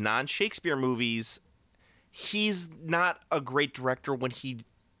his non-Shakespeare movies, he's not a great director when he,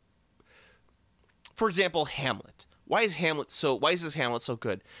 for example, Hamlet. Why is this Hamlet so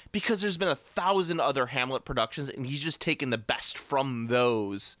good? Because there's been 1,000 other Hamlet productions, and he's just taken the best from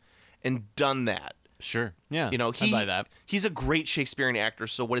those and done that. Sure. Yeah. You know, I buy that. He's a great Shakespearean actor.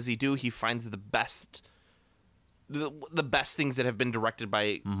 So what does he do? He finds the best things that have been directed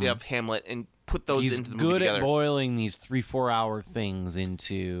by of Hamlet and put those He's into the movie good together. at boiling these 3-4 hour things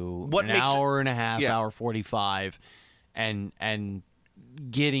into an hour and a half, hour 45, and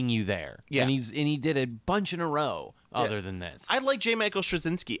getting you there. Yeah. And he did a bunch in a row. Other than this, I like J. Michael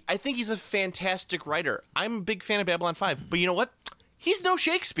Straczynski. I think he's a fantastic writer. I'm a big fan of Babylon 5. But you know what? He's no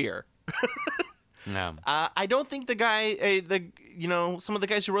Shakespeare. no. I don't think the guy, some of the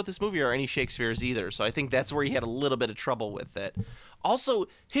guys who wrote this movie are any Shakespeare's either. So I think that's where he had a little bit of trouble with it. Also,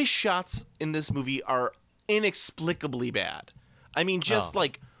 his shots in this movie are inexplicably bad. I mean, just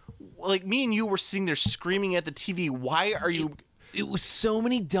like me and you were sitting there screaming at the TV. Why are you? It was so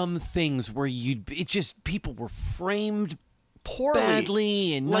many dumb things where people were framed poorly,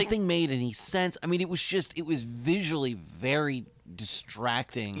 badly, and nothing made any sense. I mean, it was visually very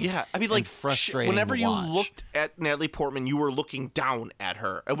distracting. Yeah, I mean, and frustrating. Whenever to you watch. looked at Natalie Portman, you were looking down at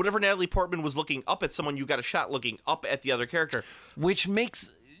her, and whenever Natalie Portman was looking up at someone, you got a shot looking up at the other character, which makes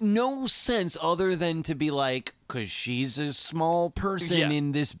no sense other than to be like, because she's a small person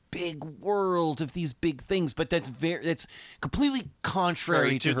in this big world of these big things. But that's completely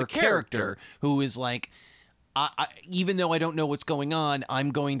contrary to her character, who is like, even though I don't know what's going on,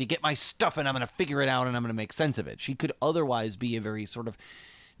 I'm going to get my stuff and I'm going to figure it out and I'm going to make sense of it. She could otherwise be a very sort of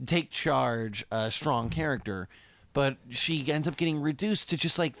take charge, strong character, but she ends up getting reduced to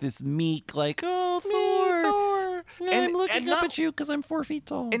just like this meek, like, oh, Thor. I'm looking up at you because I'm 4 feet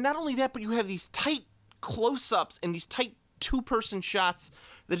tall. And not only that, but you have these tight close-ups and these tight two-person shots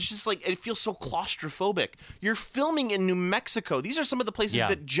that it's just like, it feels so claustrophobic. You're filming in New Mexico. These are some of the places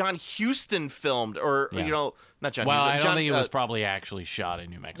that John Huston filmed, or not John. Well, Huston. I don't think it was probably actually shot in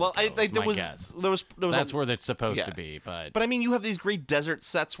New Mexico. Well, there was that's where that's supposed to be, but I mean, you have these great desert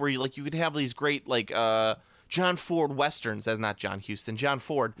sets where you could have these great John Ford westerns. That's not John Huston, John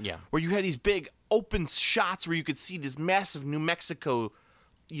Ford. Yeah, where you had these big open shots where you could see this massive New Mexico,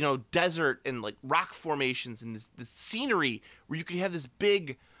 desert and like rock formations and this scenery where you could have this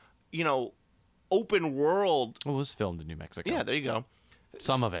big, open world. It was filmed in New Mexico. Yeah, there you go.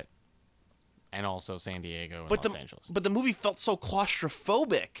 Some of it, and also San Diego and Los Angeles. But the movie felt so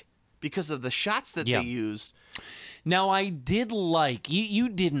claustrophobic because of the shots that they used. Now, I did like, you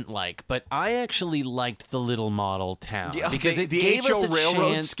didn't like, but I actually liked the little model town. Yeah, because it the gave HO us a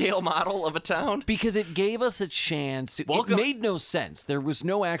Railroad chance, scale model of a town? Because it gave us a chance. It made no sense. There was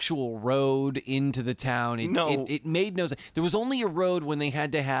no actual road into the town. It made no sense. There was only a road when they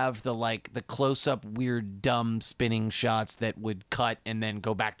had to have the close-up, weird, dumb spinning shots that would cut and then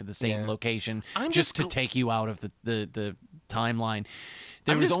go back to the same location just to take you out of the timeline.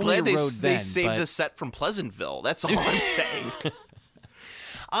 I'm just glad they saved the set from Pleasantville. That's all I'm saying.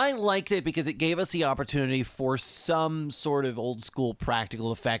 I liked it because it gave us the opportunity for some sort of old school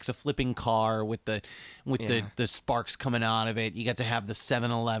practical effects, a flipping car with the sparks coming out of it. You got to have the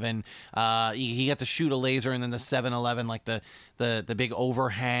 7-Eleven. You got to shoot a laser, and then the 7-Eleven, like the big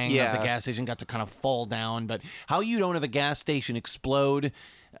overhang of the gas station, got to kind of fall down. But how you don't have a gas station explode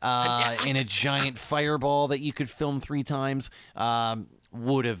in a giant fireball that you could film 3 times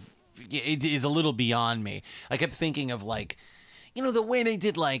would have. It is a little beyond me. I kept thinking of the way they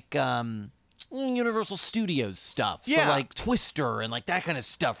did Universal Studios stuff. Yeah. So like Twister and like that kind of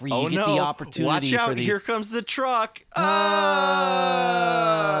stuff where you get the opportunity. Watch out, for these... here comes the truck. It's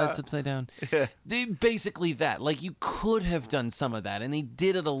upside down. Basically that. Like you could have done some of that, and they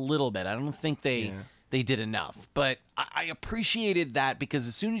did it a little bit. I don't think they did enough. But I appreciated that because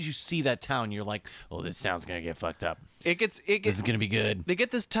as soon as you see that town, you're like, oh, this town's going to get fucked up. This is going to be good. They get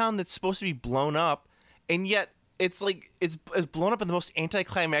this town that's supposed to be blown up, and yet it's blown up in the most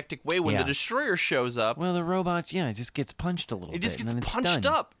anticlimactic way when the destroyer shows up. Well, the robot, it just gets punched a little bit. It just gets punched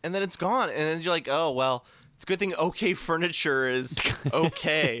up, and then it's gone. And then you're like, oh, well, it's a good thing OK Furniture is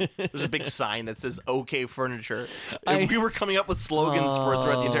okay. There's a big sign that says OK Furniture. We were coming up with slogans for it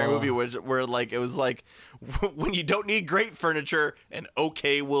throughout the entire movie where it was like, when you don't need great furniture, an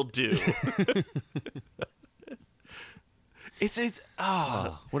OK will do.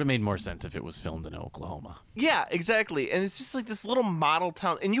 Would have made more sense if it was filmed in Oklahoma. Yeah, exactly. And it's just like this little model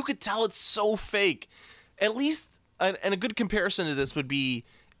town, and you could tell it's so fake. At least, and a good comparison to this would be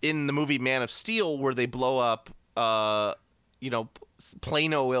in the movie Man of Steel, where they blow up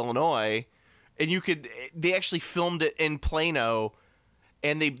Plano, Illinois, and they actually filmed it in Plano,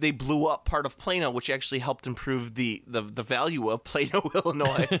 and they blew up part of Plano, which actually helped improve the value of Plano,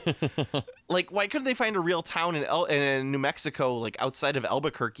 Illinois. Like, why couldn't they find a real town in New Mexico, like outside of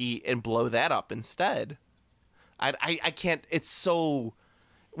Albuquerque, and blow that up instead? I can't. It's so.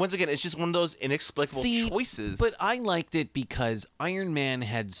 Once again, it's just one of those inexplicable choices. But I liked it because Iron Man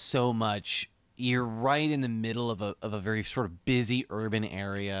had so much. You're right in the middle of a very sort of busy urban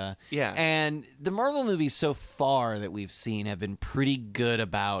area. Yeah. And the Marvel movies so far that we've seen have been pretty good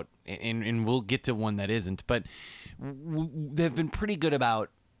about, and we'll get to one that isn't, but they've been pretty good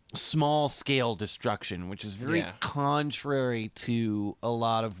about small-scale destruction, which is very contrary to a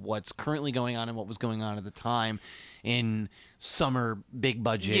lot of what's currently going on and what was going on at the time in summer big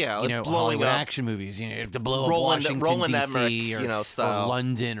budget, Hollywood action movies. You have to blow up Washington D.C. or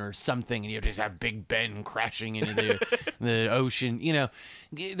London or something, and you just have Big Ben crashing into the ocean.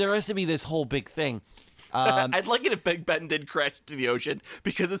 There has to be this whole big thing. I'd like it if Big Ben did crash to the ocean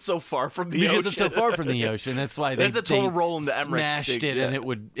because it's so far from the ocean. Because it's so far from the ocean. That's why they smashed it, yeah. and it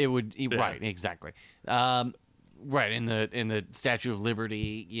would right, exactly. Right, in the Statue of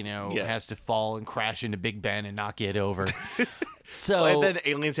Liberty, has to fall and crash into Big Ben and knock it over. So and then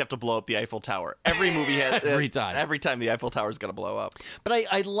aliens have to blow up the Eiffel Tower. Every movie has every time the Eiffel Tower is going to blow up. But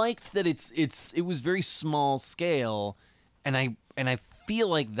I liked that it was very small scale, and I feel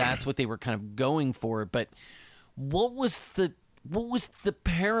like that's what they were kind of going for. But what was the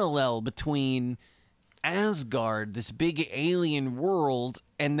parallel between Asgard, this big alien world,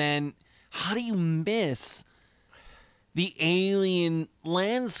 and then how do you miss the alien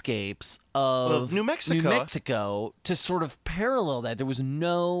landscapes of New Mexico to sort of parallel that? There was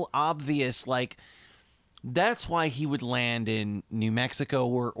no obvious, that's why he would land in New Mexico,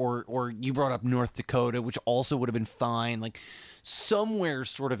 or you brought up North Dakota, which also would have been fine. Like somewhere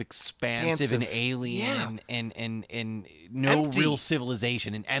sort of expansive and alien and no empty. Real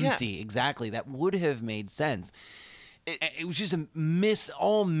civilization and empty. Yeah. Exactly. That would have made sense. It was just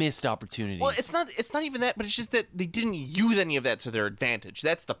all missed opportunities. Well, it's not even that, but it's just that they didn't use any of that to their advantage.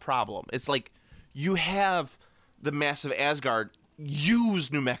 That's the problem. It's like you have the massive Asgard,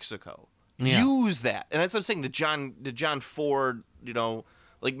 use New Mexico. Yeah. Use that. And that's what I'm saying, the John Ford,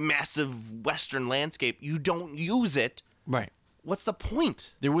 massive western landscape, you don't use it. Right. What's the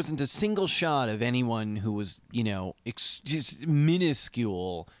point? There wasn't a single shot of anyone who was, just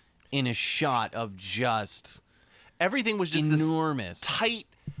minuscule in a shot of just everything was just enormous, this tight,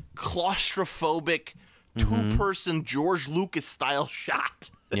 claustrophobic, two-person George Lucas style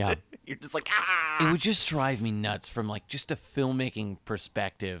shot. Yeah. You're just like, It would just drive me nuts from just a filmmaking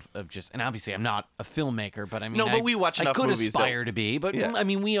perspective of and obviously I'm not a filmmaker, but I mean, but we watch enough movies. I could aspire to be, but I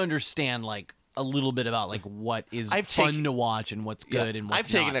mean, we understand a little bit about what is fun to watch and what's good and what's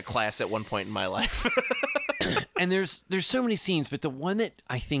I've taken a class at one point in my life. And there's so many scenes, but the one that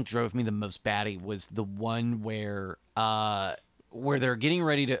I think drove me the most batty was the one where they're getting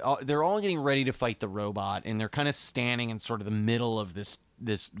ready to they're all getting ready to fight the robot, and they're kind of standing in sort of the middle of this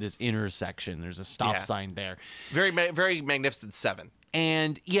intersection. There's a stop sign there. Very very Magnificent Seven.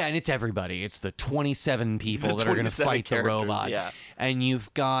 And and it's everybody. It's the 27 people that are going to fight the robot. Yeah. And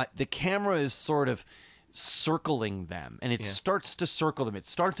you've got the camera is sort of circling them, and it starts to circle them. It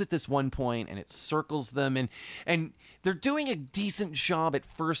starts at this one point and it circles them, and they're doing a decent job at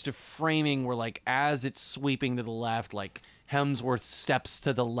first of framing where as it's sweeping to the left, Hemsworth steps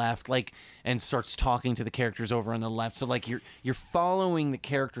to the left and starts talking to the characters over on the left. So you're following the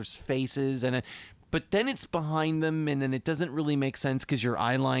characters' faces, but then it's behind them, and then it doesn't really make sense because your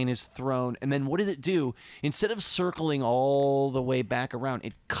eye line is thrown. And then what does it do? Instead of circling all the way back around,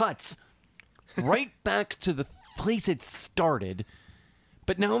 it cuts right back to the place it started,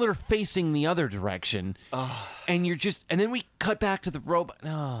 but now they're facing the other direction. And then we cut back to the robot.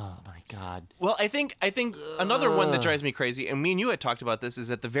 Oh my God. Well, I think another one that drives me crazy, and me and you had talked about this,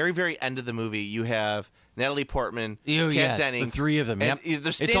 is at the very, very end of the movie, you have Natalie Portman, Kat Dennings, the three of them. And yep.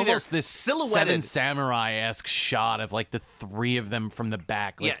 It's almost this silhouetted Seven Samurai-esque shot of the three of them from the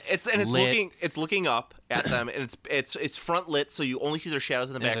back. It's looking up at them, and it's front lit, so you only see their shadows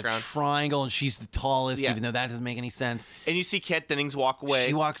in the There's background. A triangle, and she's the tallest, even though that doesn't make any sense. And you see Kat Dennings walk away.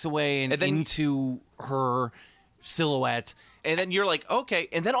 She walks away and then, into her silhouette. And then you're like, okay.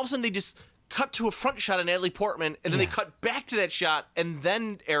 And then all of a sudden they just cut to a front shot of Natalie Portman, and then they cut back to that shot, and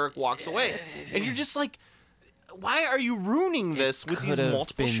then Eric walks away. And you're just like, why are you ruining this with these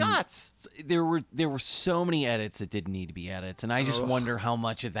multiple shots? There were so many edits that didn't need to be edits, and I just wonder how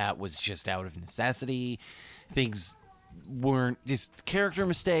much of that was just out of necessity. Things weren't just character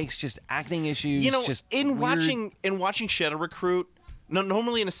mistakes, just acting issues. You know, just in weird... watching Shadow Recruit, no,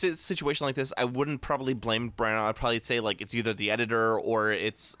 normally in a situation like this, I wouldn't probably blame Branagh. I'd probably say like it's either the editor or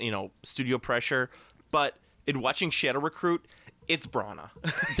it's studio pressure. But in watching Shadow Recruit, it's Branagh.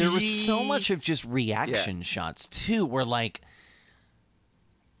 There was so much of just reaction shots too, where like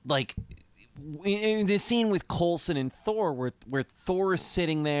in the scene with Coulson and Thor, where Thor is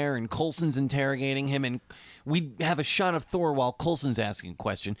sitting there and Coulson's interrogating him, and we have a shot of Thor while Coulson's asking a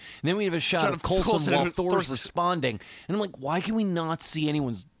question, and then we have a shot of Coulson while Thor's responding, and I'm like, why can we not see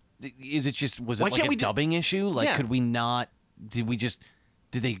anyone's? Was it like a dubbing issue? Like, could we not?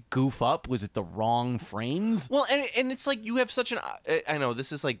 Did they goof up? Was it the wrong frames? Well, and it's like you have such an. I know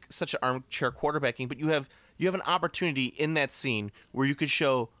this is like such an armchair quarterbacking, but you have an opportunity in that scene where you could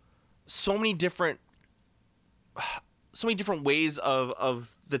show so many different ways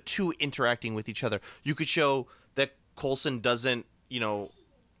of the two interacting with each other. You could show that Coulson doesn't,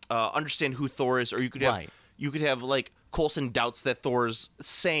 understand who Thor is, or you could have like Coulson doubts that Thor's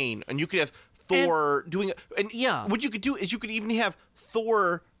sane, and you could have Thor doing. And what you could do is you could even have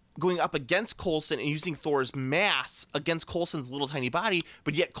Thor going up against Coulson and using Thor's mass against Coulson's little tiny body,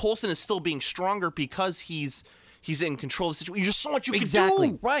 but yet Coulson is still being stronger because he's in control of the situation. There's so much you can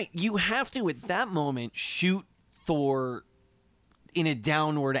do. Right. You have to, at that moment, shoot Thor in a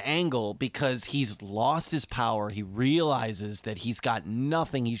downward angle because he's lost his power. He realizes that he's got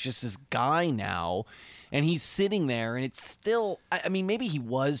nothing. He's just this guy now. And he's sitting there, and it's still... I mean, maybe he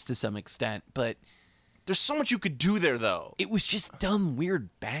was to some extent, but... There's so much you could do there, though. It was just dumb, weird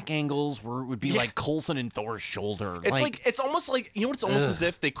back angles where it would be like Coulson and Thor's shoulder. It's almost like, it's almost as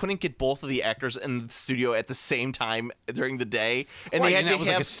if they couldn't get both of the actors in the studio at the same time during the day. And they had to have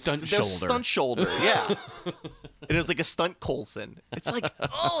like a stunt shoulder. Stunt shoulder, yeah. And it was like a stunt Coulson. It's like,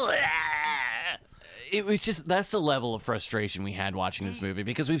 oh, it was just, that's the level of frustration we had watching this movie,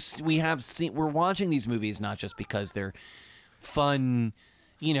 because we're watching these movies not just because they're fun,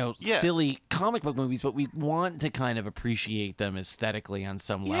 silly comic book movies, but we want to kind of appreciate them aesthetically on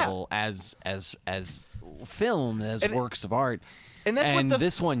some level as film, as works of art. And that's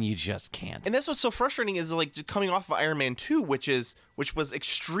this one you just can't. And that's what's so frustrating is like coming off of Iron Man 2, which was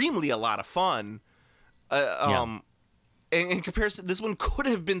extremely a lot of fun. In comparison, this one could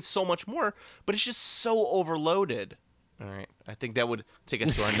have been so much more, but it's just so overloaded. All right, I think that would take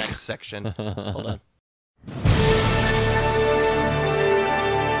us to our next section. Hold on.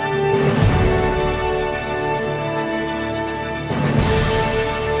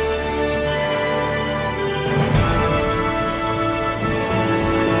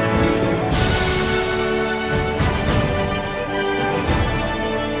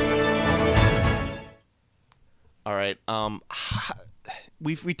 All right.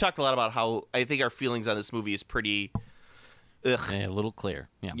 We talked a lot about how I think our feelings on this movie is pretty a little clear.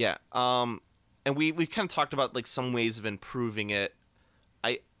 Yeah. Yeah. And we kind of talked about like some ways of improving it.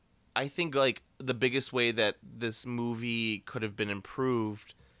 I think like the biggest way that this movie could have been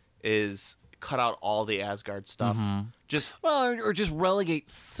improved is cut out all the Asgard stuff. Or just relegate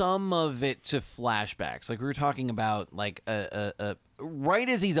some of it to flashbacks. Like we were talking about, like right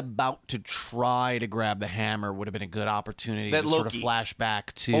as he's about to try to grab the hammer would have been a good opportunity to sort of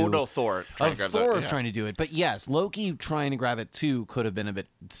flashback to Thor trying to do it. But yes, Loki trying to grab it too could have been a bit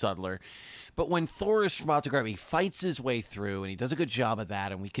subtler. But when Thor is about to grab it, he fights his way through, and he does a good job of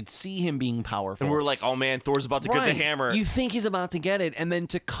that, and we could see him being powerful. And we're like, oh man, Thor's about to get the hammer. You think he's about to get it, and then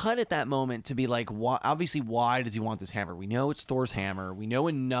to cut at that moment to be like, obviously, why does he want this hammer? We know it's Thor's hammer. We know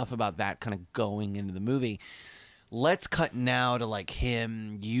enough about that kind of going into the movie. Let's cut now to like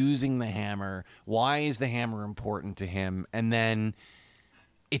him using the hammer. Why is the hammer important to him? And then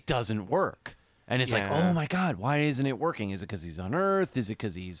it doesn't work. And it's like, oh my God, why isn't it working? Is it because he's on Earth? Is it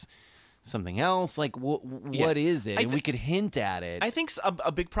because he's something else? Like, what is it? And we could hint at it. I think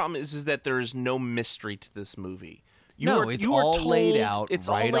a big problem is that there is no mystery to this movie. It's all laid out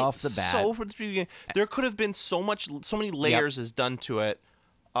right off the bat. So from the beginning, there could have been so many layers is done to it,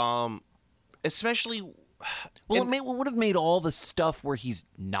 especially. Well, it would have made all the stuff where he's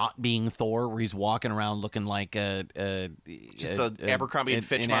not being Thor, where he's walking around looking like an Abercrombie and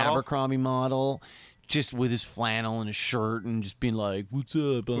Fitch model. Abercrombie model, just with his flannel and his shirt and just being like, "What's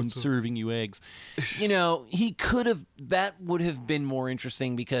up? I'm serving you eggs." He could have. That would have been more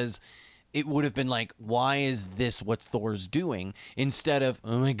interesting because it would have been like, "Why is this what Thor's doing?" Instead of,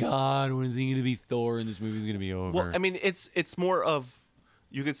 "Oh my God, when is he going to be Thor and this movie's going to be over?" Well, I mean, it's more of,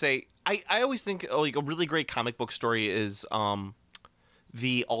 you could say. I always think like a really great comic book story is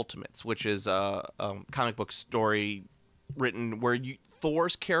The Ultimates, which is a comic book story written where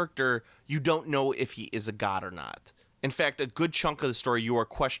Thor's character, you don't know if he is a god or not. In fact, a good chunk of the story, you are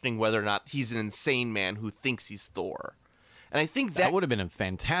questioning whether or not he's an insane man who thinks he's Thor. And I think that would have been a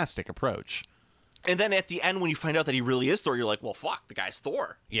fantastic approach. And then at the end, when you find out that he really is Thor, you're like, well, fuck, the guy's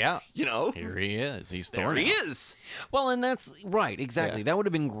Thor. Yeah. You know? Here he is. He's there Thor he now. is. Well, and that's right, exactly. Yeah. That would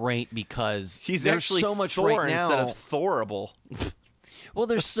have been great because he's there's actually so much Thor right now. instead of Thorable. Well,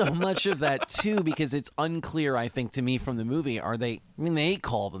 there's so much of that too because it's unclear, I think, to me from the movie. Are they? I mean, they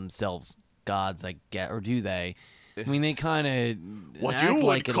call themselves gods, I get, or do they? I mean, they kind of What act you would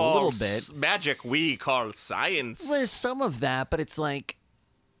like it a call little bit. magic, we call science. Well, there's some of that, but it's like,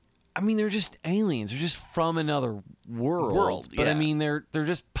 I mean, they're just aliens. They're just from another world. But I yeah. mean, they're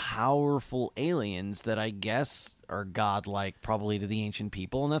just powerful aliens that I guess are godlike, probably to the ancient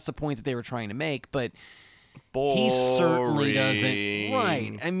people, and that's the point that they were trying to make. But he certainly doesn't.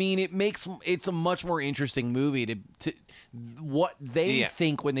 Right. I mean, it's a much more interesting movie to what they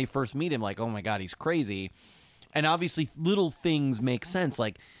think when they first meet him. Like, oh my god, he's crazy. And obviously, little things make sense.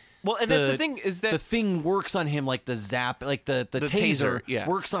 Like, well, and that's the thing is that the thing works on him, like the zap, like the taser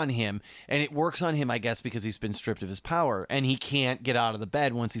works on him, and it works on him, I guess, because he's been stripped of his power, and he can't get out of the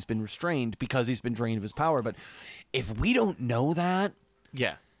bed once he's been restrained because he's been drained of his power. But if we don't know that,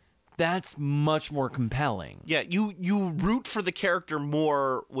 that's much more compelling. Yeah, you root for the character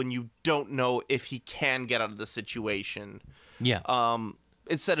more when you don't know if he can get out of the situation. Yeah.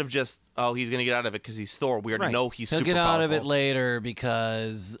 Instead of just, oh, he's going to get out of it because he's Thor. We already know he's He'll super get out powerful. of it later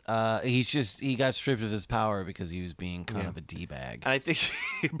because he got stripped of his power because he was being kind of a D-bag. And I think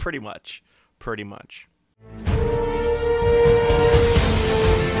pretty much.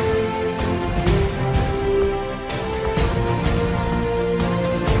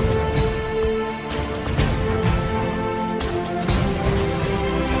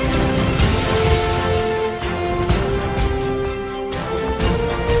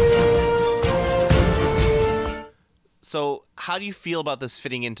 So, how do you feel about this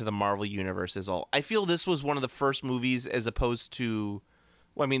fitting into the Marvel Universe as all? I feel this was one of the first movies as opposed to...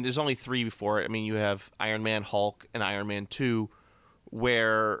 Well, I mean, there's only 3 before it. I mean, you have Iron Man, Hulk, and Iron Man 2,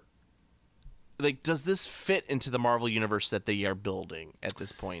 where... Like, does this fit into the Marvel Universe that they are building at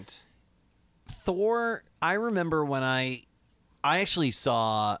this point? Thor, I remember when I actually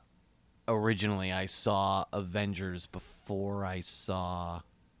saw... Originally, I saw Avengers before I saw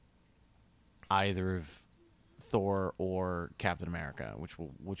either of Thor or Captain America, which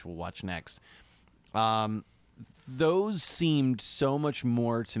we'll watch next. Those seemed so much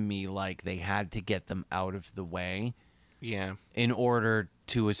more to me like they had to get them out of the way, in order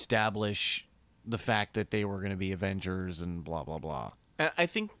to establish the fact that they were going to be Avengers and blah blah blah. I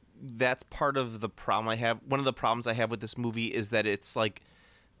think that's part of the problem I have. One of the problems I have with this movie is that it's like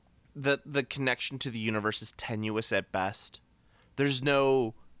the connection to the universe is tenuous at best. There's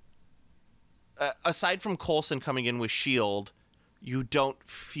no... aside from Coulson coming in with S.H.I.E.L.D., you don't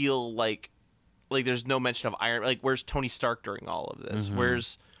feel like there's no mention of Iron... Like, where's Tony Stark during all of this?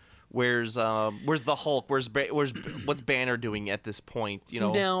 Mm-hmm. Where's the Hulk? What's Banner doing at this point? You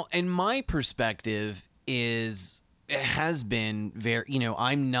know. Now, and my perspective is, it has been very... You know,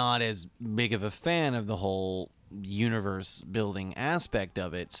 I'm not as big of a fan of the whole universe building aspect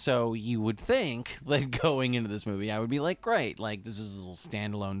of it, so you would think that going into this movie I would be like, great, like this is a little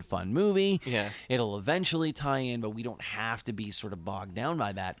standalone fun movie, it'll eventually tie in, but we don't have to be sort of bogged down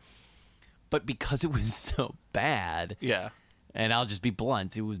by that. But because it was so bad, and I'll just be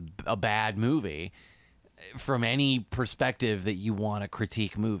blunt, it was a bad movie from any perspective that you want to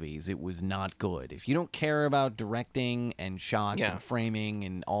critique movies. It was not good. If you don't care about directing and shots and framing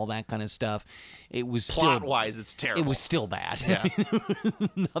and all that kind of stuff, it was plot-wise, it's terrible. It was still bad.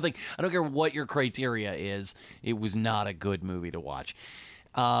 Nothing. I don't care what your criteria is. It was not a good movie to watch.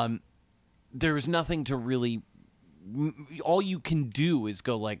 There was nothing to really... All you can do is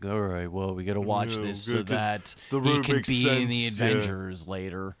go like, all right, well, we got to watch this so that he can be in the Avengers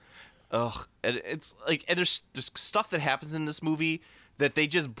later. Ugh, and it's like, and there's stuff that happens in this movie that they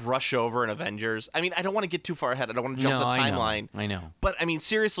just brush over in Avengers. I mean, I don't want to get too far ahead. I don't want to jump the timeline. I know. But I mean,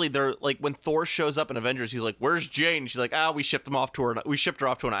 seriously, they're like, when Thor shows up in Avengers, he's like, "Where's Jane?" She's like, we shipped her off to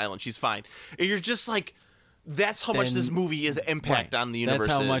an island. She's fine. And you're just like, that's how much this movie is impact on the universe.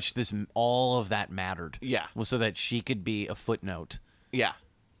 That's how much all of that mattered. Yeah. Well, so that she could be a footnote. Yeah.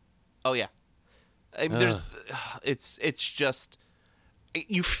 Oh yeah. I mean, it's just.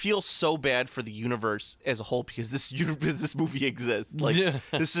 You feel so bad for the universe as a whole because this movie exists. Like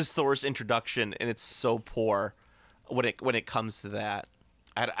this is Thor's introduction, and it's so poor when it comes to that.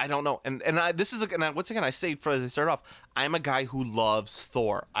 I don't know, and once again I say as I start off, I'm a guy who loves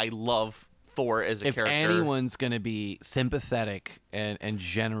Thor. I love Thor as a character. If anyone's going to be sympathetic and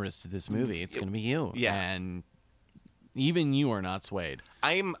generous to this movie, it's going to be you. Yeah, and Even you are not swayed.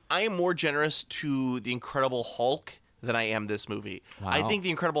 I am more generous to The Incredible Hulk than I am this movie. Wow. I think The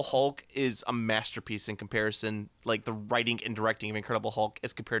Incredible Hulk is a masterpiece in comparison, like the writing and directing of Incredible Hulk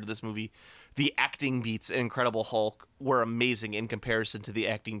as compared to this movie. The acting beats in Incredible Hulk were amazing in comparison to the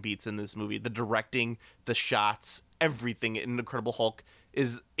acting beats in this movie. The directing, the shots, everything in Incredible Hulk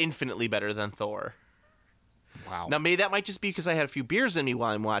is infinitely better than Thor. Wow. Now, maybe that might just be because I had a few beers in me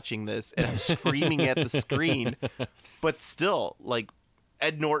while I'm watching this and I'm screaming at the screen. But still, like,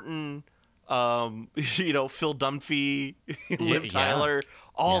 Ed Norton, Phil Dunphy, Liv Tyler,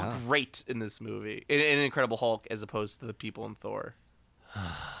 all great in this movie. In Incredible Hulk as opposed to the people in Thor.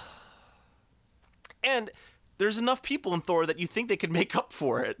 And there's enough people in Thor that you think they could make up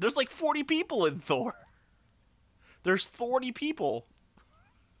for it. There's like 40 people in Thor. There's 40 people.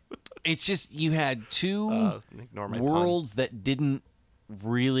 It's just you had two Ignore my worlds that didn't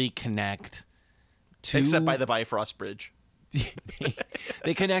really connect. Except by the Bifrost Bridge.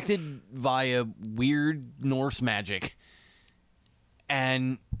 They connected via weird Norse magic.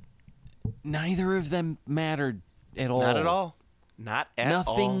 And neither of them mattered at all. Not at all. Not at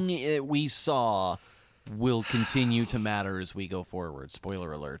all. Nothing that we saw will continue to matter as we go forward.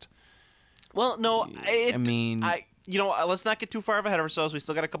 Spoiler alert. Well, no, let's not get too far ahead of ourselves. We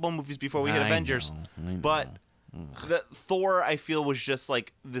still got a couple of movies before we hit Avengers. I know. But the Thor, I feel, was just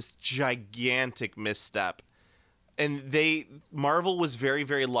like this gigantic misstep. And Marvel was very,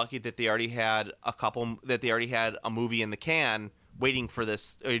 very lucky that they already had a movie in the can waiting for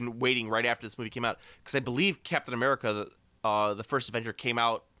this, waiting right after this movie came out. Because I believe Captain America, the first Avenger, came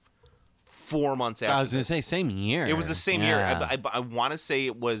out 4 months after. I was going to say same year. It was the same year. I want to say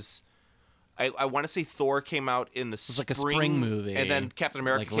it was. I want to say Thor came out in the spring. It was like a spring movie. And then Captain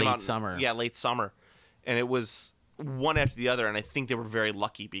America came late out. Summer. Yeah, late summer. And it was one after the other. And I think they were very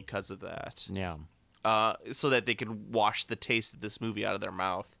lucky because of that. Yeah. So that they could wash the taste of this movie out of their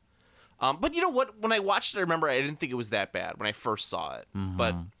mouth. But you know what? When I watched it, I remember I didn't think it was that bad when I first saw it. Mm-hmm.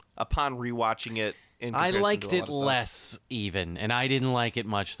 But upon rewatching it, I liked it less even, and I didn't like it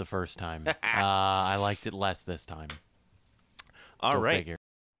much the first time. I liked it less this time. All right. Figure.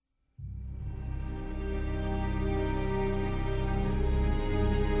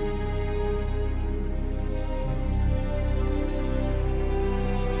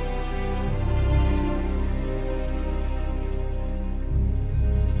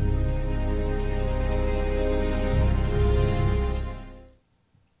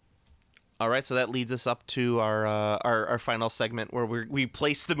 All right, so that leads us up to our final segment where we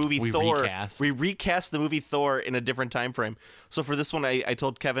place the movie Thor. We recast the movie Thor in a different time frame. So for this one, I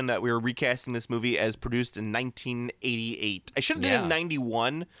told Kevin that we were recasting this movie as produced in 1988. I should have done it in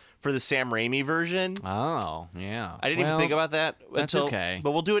 91 for the Sam Raimi version. Oh, yeah. I didn't even think about that. That's okay.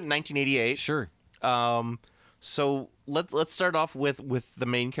 But we'll do it in 1988. Sure. So let's start off with the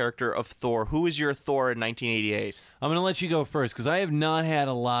main character of Thor. Who is your Thor in 1988? I'm going to let you go first because I have not had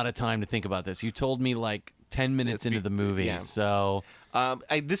a lot of time to think about this. You told me like 10 minutes into the movie, so...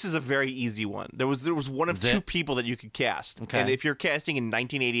 this is a very easy one. There was one of two people that you could cast. Okay. And if you're casting in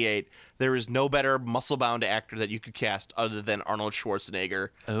 1988, there is no better muscle-bound actor that you could cast other than Arnold Schwarzenegger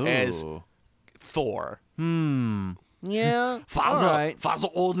as Thor. Yeah. Father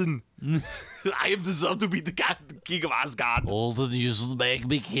Odin. I am deserved to be the king of Asgard. Odin used to make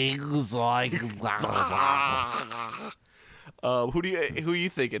me king, so I... Who are you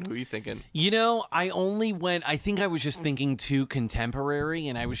thinking? You know, I think I was just thinking too contemporary,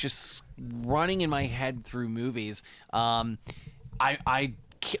 and I was just running in my head through movies. I'm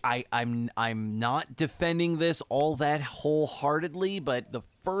not defending this all that wholeheartedly, but the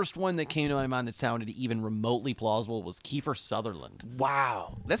first one that came to my mind that sounded even remotely plausible was Kiefer Sutherland.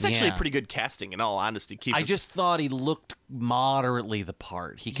 Wow. That's actually pretty good casting, in all honesty. I just thought he looked moderately the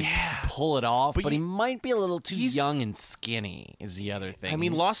part. He could pull it off, but he might be a little too young and skinny is the other thing. I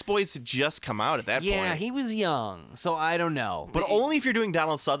mean, Lost Boys had just come out at that point. Yeah, he was young, so I don't know. But only if you're doing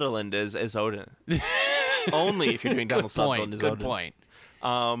Donald Sutherland as Odin. Only if you're doing Donald Sutherland as Odin. Good point.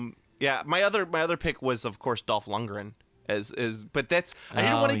 Yeah, my other pick was, of course, Dolph Lundgren. But that's I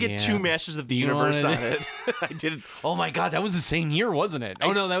didn't want to get two Masters of the Universe on it. I didn't. Oh my God, that was the same year, wasn't it?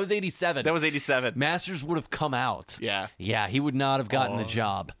 Oh no, that was 87. That was 87. Masters would have come out. Yeah, he would not have gotten the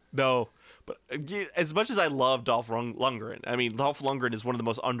job. No, but as much as I love Dolph Lundgren, I mean, Dolph Lundgren is one of the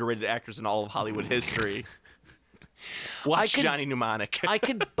most underrated actors in all of Hollywood history. Watch Johnny Mnemonic. I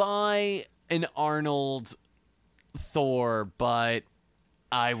could buy an Arnold Thor, but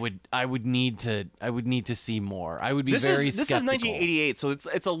I would need to see more. I would be very skeptical. This is 1988, so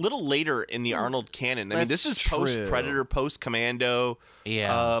it's a little later in the Arnold canon. I mean, this is post Predator, post Commando,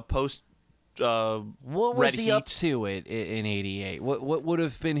 post What was Red he Heat. up to in '88? What would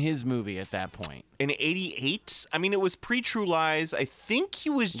have been his movie at that point? In '88, I mean, it was pre-True Lies. I think he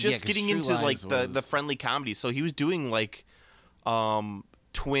was Yeah, just 'cause getting True into like Lies the was- friendly comedy. So he was doing like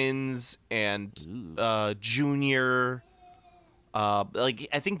Twins and Junior. Like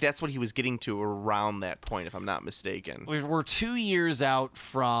I think that's what he was getting to around that point, if I'm not mistaken. We're 2 years out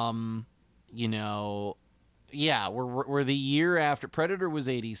from, yeah, we're the year after. Predator was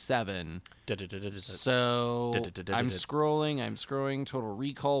 '87. So I'm scrolling. Total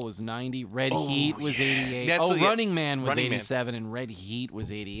Recall was '90. Red Heat was '88. That's- yeah. Running Man was Running Man. '87, and Red Heat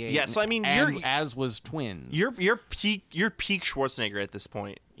was '88. Yeah, so I mean, and as was Twins. You're peak Schwarzenegger at this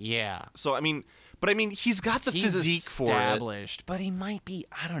point. yeah. So I mean, he's got the He's physique for it. established, but he might be.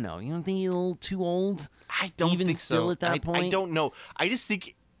 I don't know. You don't think he's a little too old? I don't even think still so. at that I point. don't know. I just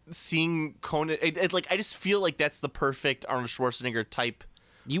think seeing Conan, I just feel like that's the perfect Arnold Schwarzenegger type.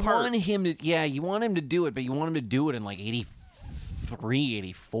 You part. want him to, you want him to do it, but you want him to do it in like 83,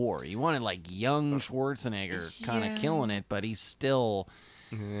 84. You wanted like young Schwarzenegger kind of killing it, but he's still,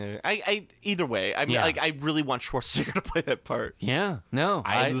 I either way. I mean, Yeah. like I really want Schwarzenegger to play that part. no,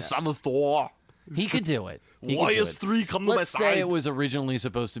 I'm the son of Thor. he could do it. He Why could do is it. 3 come to my Let's side? say it was originally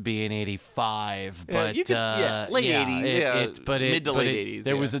supposed to be in '85, Yeah, but you could- late 80s, mid to late 80s.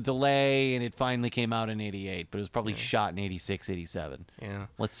 There yeah. was a delay, and it finally came out in '88, but it was probably shot in '86, '87. Yeah.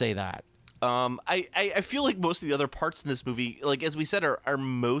 Let's say that. I feel like most of the other parts in this movie, like as we said, are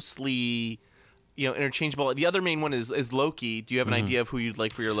mostly, interchangeable. The other main one is Loki. Do you have an idea of who you'd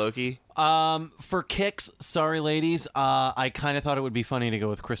like for your Loki? For kicks, sorry ladies, I kind of thought it would be funny to go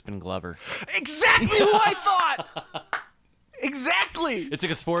with Crispin Glover. Exactly who I thought. Exactly. It took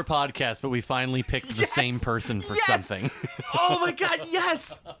us 4 podcasts, but we finally picked the same person for Yes! something. Oh my God,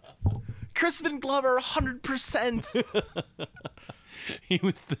 yes. Crispin Glover, 100%. He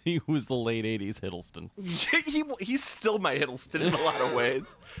was the late '80s Hiddleston. He's still my Hiddleston in a lot of ways.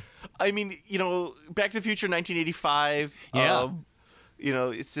 I mean, Back to the Future, 1985. Yeah.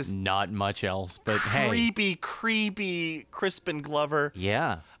 It's just Not much else, but hey, creepy Crispin Glover.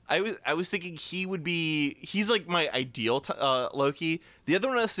 yeah. I was thinking he's like my ideal Loki. The other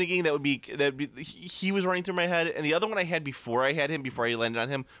one I was thinking he was running through my head, and the other one I had before I landed on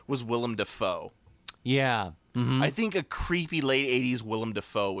him was Willem Dafoe. Yeah. I think a creepy late 80s Willem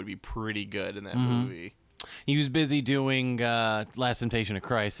Dafoe would be pretty good in that movie. He was busy doing Last Temptation of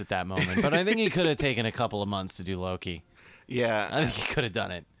Christ at that moment, but I think he could have taken a couple of months to do Loki. Yeah. I think he could have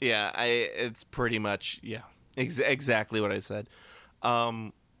done it. Yeah, it's pretty much exactly what I said.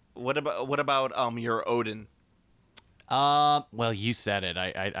 What about your Odin? Well, you said it.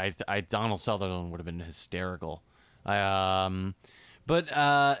 I Donald Sutherland would have been hysterical. But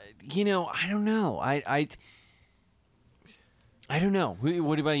I don't know. I don't know.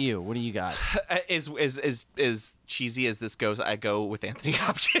 What about you? What do you got? As cheesy as this goes, I go with Anthony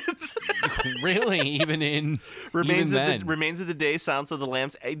Hopkins. Really? Even Remains then? of the Day, Silence of the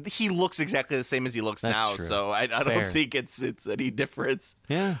Lambs. He looks exactly the same as he looks That's now, true. so I Fair. don't think it's any difference.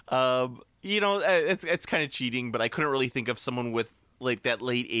 Yeah. It's kind of cheating, but I couldn't really think of someone with like that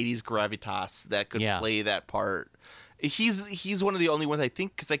late '80s gravitas that could play that part. He's one of the only ones I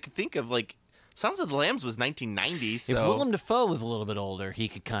think, because I could think of like Silence of the Lambs was 1990. So. If Willem Dafoe was a little bit older, he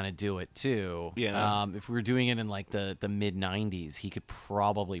could kind of do it too. Yeah. If we were doing it in like the mid '90s, he could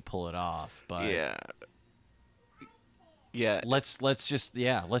probably pull it off. But yeah. let's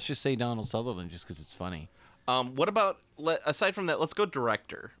just say Donald Sutherland just because it's funny. What about aside from that? Let's go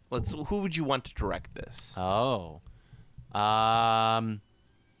director. Who would you want to direct this? Oh.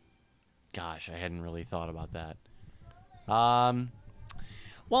 Gosh, I hadn't really thought about that.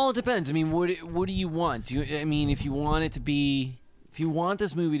 Well, it depends. I mean, what do you want? If you want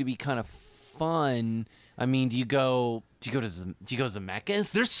this movie to be kind of fun, I mean, do you go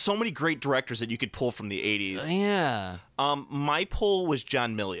Zemeckis? There's so many great directors that you could pull from the 80s. Yeah. My pull was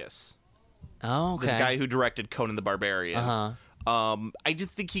John Milius, Oh, okay. the guy who directed Conan the Barbarian. Uh-huh. I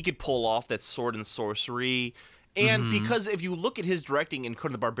did think he could pull off that sword and sorcery. And because if you look at his directing in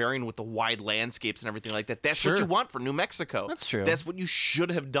Conan the Barbarian with the wide landscapes and everything like that, that's what you want for New Mexico. That's true. That's what you should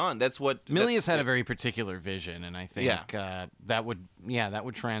have done. That's what Milius had a very particular vision, and I think Yeah. that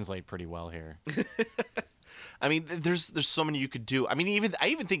would translate pretty well here. I mean, there's so many you could do. I mean, I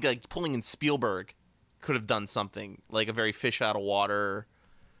even think like pulling in Spielberg could have done something like a very fish out of water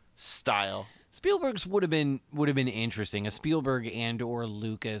style. Spielberg's would have been interesting. A Spielberg and or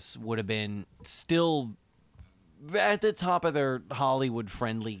Lucas would have been still at the top of their Hollywood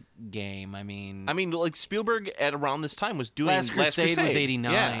friendly game. I mean, like Spielberg at around this time was doing Last Crusade was Crusade.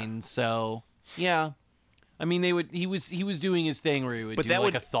 '89, Yeah. so yeah. I mean, they would. He was doing his thing where he would But do that like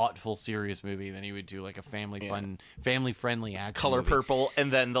would- a thoughtful, serious movie. Then he would do like a family friendly action. Color movie. Purple,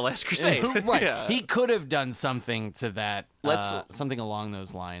 and then The Last Crusade. Right. Yeah. He could have done something to that. Let's- something along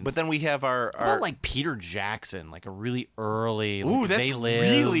those lines. But then we have our What about like Peter Jackson, like a really early. ooh, Like, that's They Live.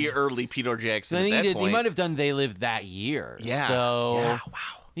 really early Peter Jackson. So at that he point. might have done They Live that year. Yeah. So Yeah, wow.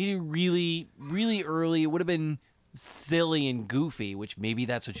 he did really, really early. It would have been silly and goofy, which maybe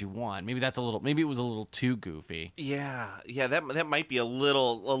that's what you want. Maybe that's a little. Maybe it was a little too goofy. Yeah, that might be a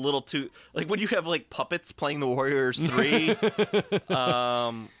little too like when you have like puppets playing the Warriors 3.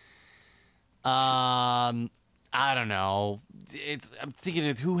 I don't know. I'm thinking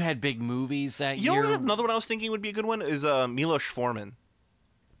of who had big movies that You year. know what, another one I was thinking would be a good one is Milos Forman.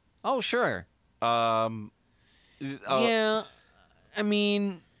 Oh, sure. Yeah, Yeah, I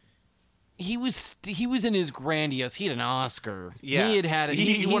mean, he was in his grandiose. He had an Oscar. Yeah. he had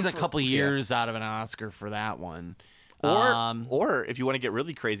He he won was a for- couple years out of an Oscar for that one. or if you want to get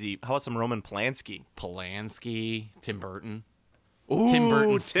really crazy, how about some Roman Polanski? Polanski, Tim Burton. Ooh, Tim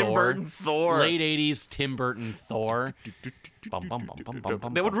Burton's Tim Thor. Burton's Thor. Late 80s Tim Burton Thor. Bum, bum, bum, bum, bum,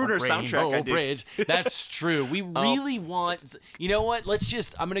 bum, That would ruin our bum, soundtrack, Rainbow I think. Bridge. That's true. We really want. You know what?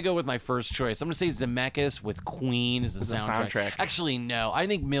 I'm going to go with my first choice. I'm going to say Zemeckis with Queen as the soundtrack. Actually, no. I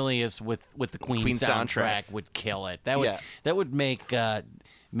think Milius with the Queen soundtrack would kill it. That would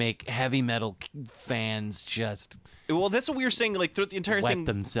make heavy metal fans just Well, that's what we were saying. Like throughout the entire wet thing,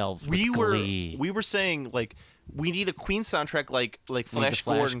 themselves with we glee. were saying like we need a Queen soundtrack like Flash, Flash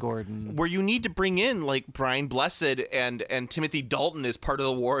Gordon, Gordon. where you need to bring in like Brian Blessed and Timothy Dalton as part of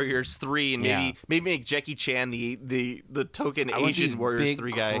the Warriors 3, and maybe make Jackie Chan the token I want Asian these Warriors big,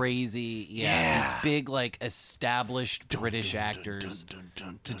 3 guy. crazy, these big like established British actors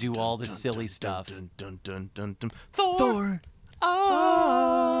to do all the silly stuff. Thor.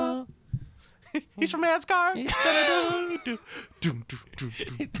 Ah. He's from Asgard.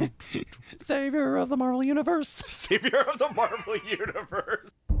 Savior of the Marvel Universe. Savior of the Marvel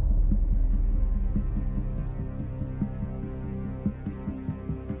Universe.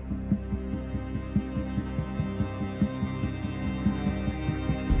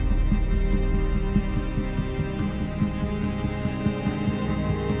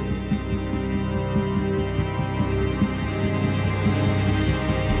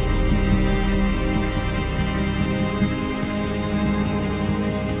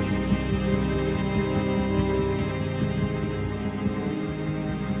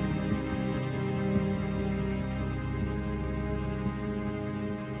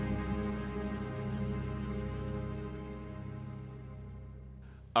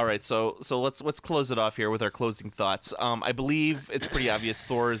 All right, so let's close it off here with our closing thoughts. I believe it's pretty obvious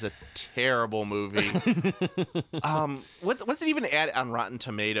Thor is a terrible movie. What's it even at on Rotten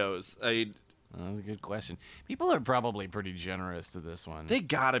Tomatoes? That's a good question. People are probably pretty generous to this one. They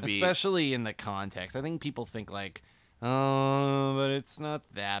gotta be. Especially in the context. I think people think like, oh, but it's not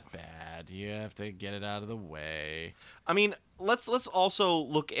that bad. You have to get it out of the way. I mean, let's also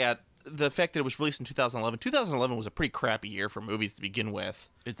look at the fact that it was released in 2011. 2011 was a pretty crappy year for movies to begin with.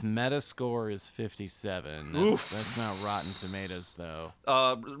 Its Metascore is 57. That's not Rotten Tomatoes, though.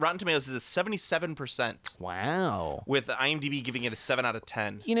 Rotten Tomatoes is at 77%, Wow. with IMDb giving it a 7 out of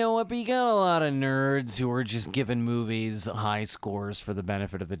 10. You know what? But you got a lot of nerds who are just giving movies high scores for the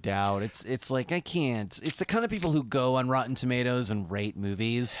benefit of the doubt. It's like I can't. It's the kind of people who go on Rotten Tomatoes and rate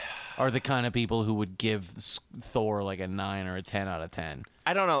movies are the kind of people who would give Thor like a 9 or a 10 out of 10.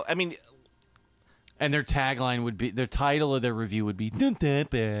 I don't know. I mean, And their tagline would be, their title of their review would be, not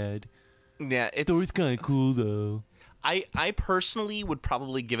that bad. yeah, Thor's kind of cool though. I personally would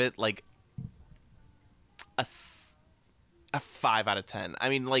probably give it like a 5 out of 10. I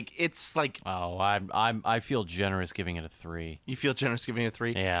mean, like it's like Oh, I feel generous giving it a 3. you feel generous giving it a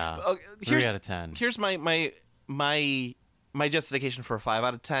 3. Yeah. Okay, 3 out of 10. Here's my justification for a 5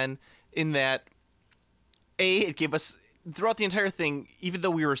 out of 10 in that it gave us throughout the entire thing, even though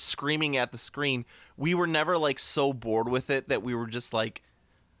we were screaming at the screen, we were never like so bored with it that we were just like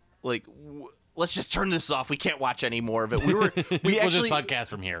let's just turn this off. We can't watch any more of it. We we'll actually just podcast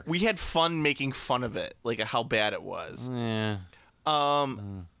from here. we had fun making fun of it, like how bad it was. Yeah.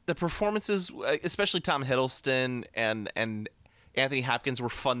 The performances, especially Tom Hiddleston and Anthony Hopkins, were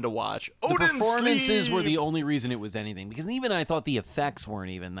fun to watch. The Odin performances Sleep! were the only reason it was anything, because even I thought the effects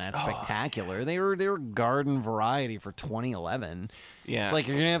weren't even that spectacular. They were garden variety for 2011. Yeah. It's like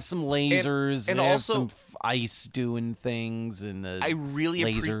you're gonna have some lasers and and have also- some ice doing things, and the I really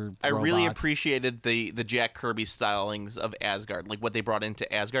laser. I really robots. appreciated the Jack Kirby stylings of Asgard, like what they brought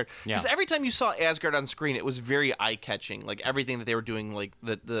into Asgard. Yeah. Because every time you saw Asgard on screen, it was very eye catching. Like everything that they were doing, like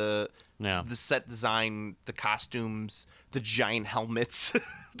the Yeah. The set design, the costumes, the giant helmets,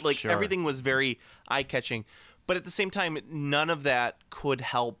 like Sure. everything was very eye-catching. But at the same time, none of that could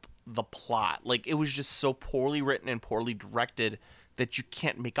help the plot. Like, it was just so poorly written and poorly directed that you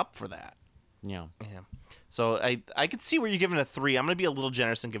can't make up for that. Yeah. Yeah. So I could see where you're giving it a 3. I'm going to be a little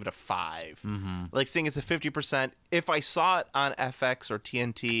generous and give it a 5. Mm-hmm. Like, saying it's a 50%. If I saw it on FX or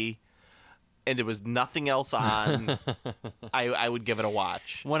TNT and there was nothing else on, I would give it a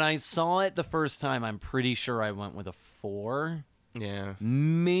watch. When I saw it the first time, I'm pretty sure I went with a 4. Yeah.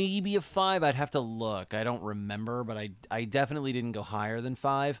 Maybe a 5. I'd have to look. I don't remember, but I definitely didn't go higher than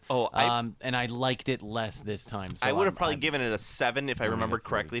 5. Oh, and I liked it less this time. So I would have probably given it a 7 if I going remember at 3.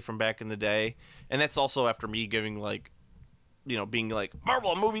 correctly from back in the day. And that's also after me giving, like, being like,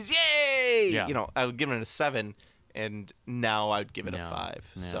 Marvel movies, yay! Yeah. I would give it a 7, and now I would give it a No.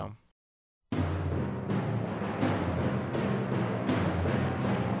 5. No. So.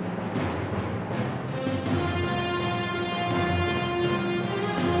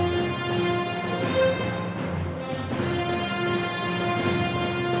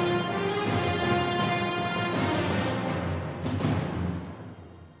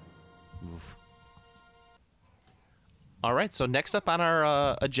 All right, so next up on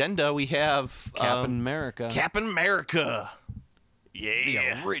our agenda, we have Captain America. Captain America. the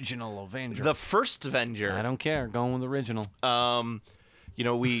Yeah. original Avenger. The first Avenger. I don't care. Going with the original.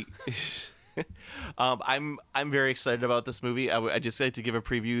 We I'm very excited about this movie. I just like to give a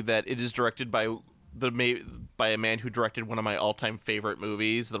preview that it is directed by a man who directed one of my all-time favorite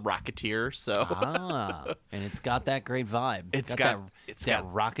movies, The Rocketeer. So And it's got that great vibe. it's got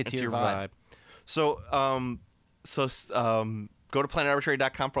got Rocketeer vibe. So go to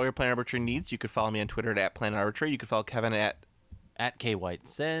planetarbitrary.com for all your Planet Arbitrary needs. You could follow me on Twitter at Planet Arbitrary. You could follow Kevin at K White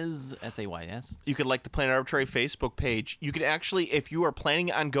says SAYS. You could like the Planet Arbitrary Facebook page. You could actually, if you are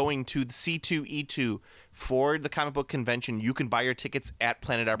planning on going to the C2E2 for the comic book convention, you can buy your tickets at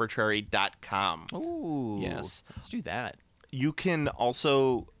planetarbitrary.com. Ooh. Yes. Let's do that. You can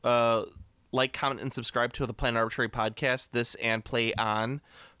also like, comment, and subscribe to the Planet Arbitrary podcast, this and Play On,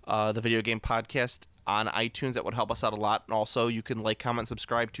 the video game podcast on iTunes. That would help us out a lot. And also, you can like, comment, and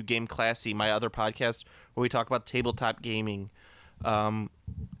subscribe to Game Classy, my other podcast, where we talk about tabletop gaming.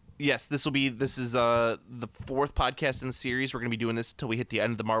 Yes, this is the 4th podcast in the series. We're going to be doing this until we hit the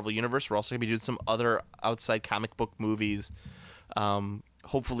end of the Marvel Universe. We're also going to be doing some other outside comic book movies.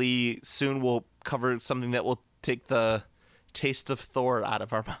 Hopefully soon we'll cover something that will take the taste of Thor out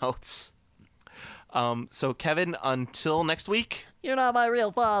of our mouths. So Kevin, until next week. You're not my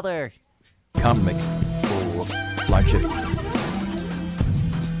real father. Comic for Flagship.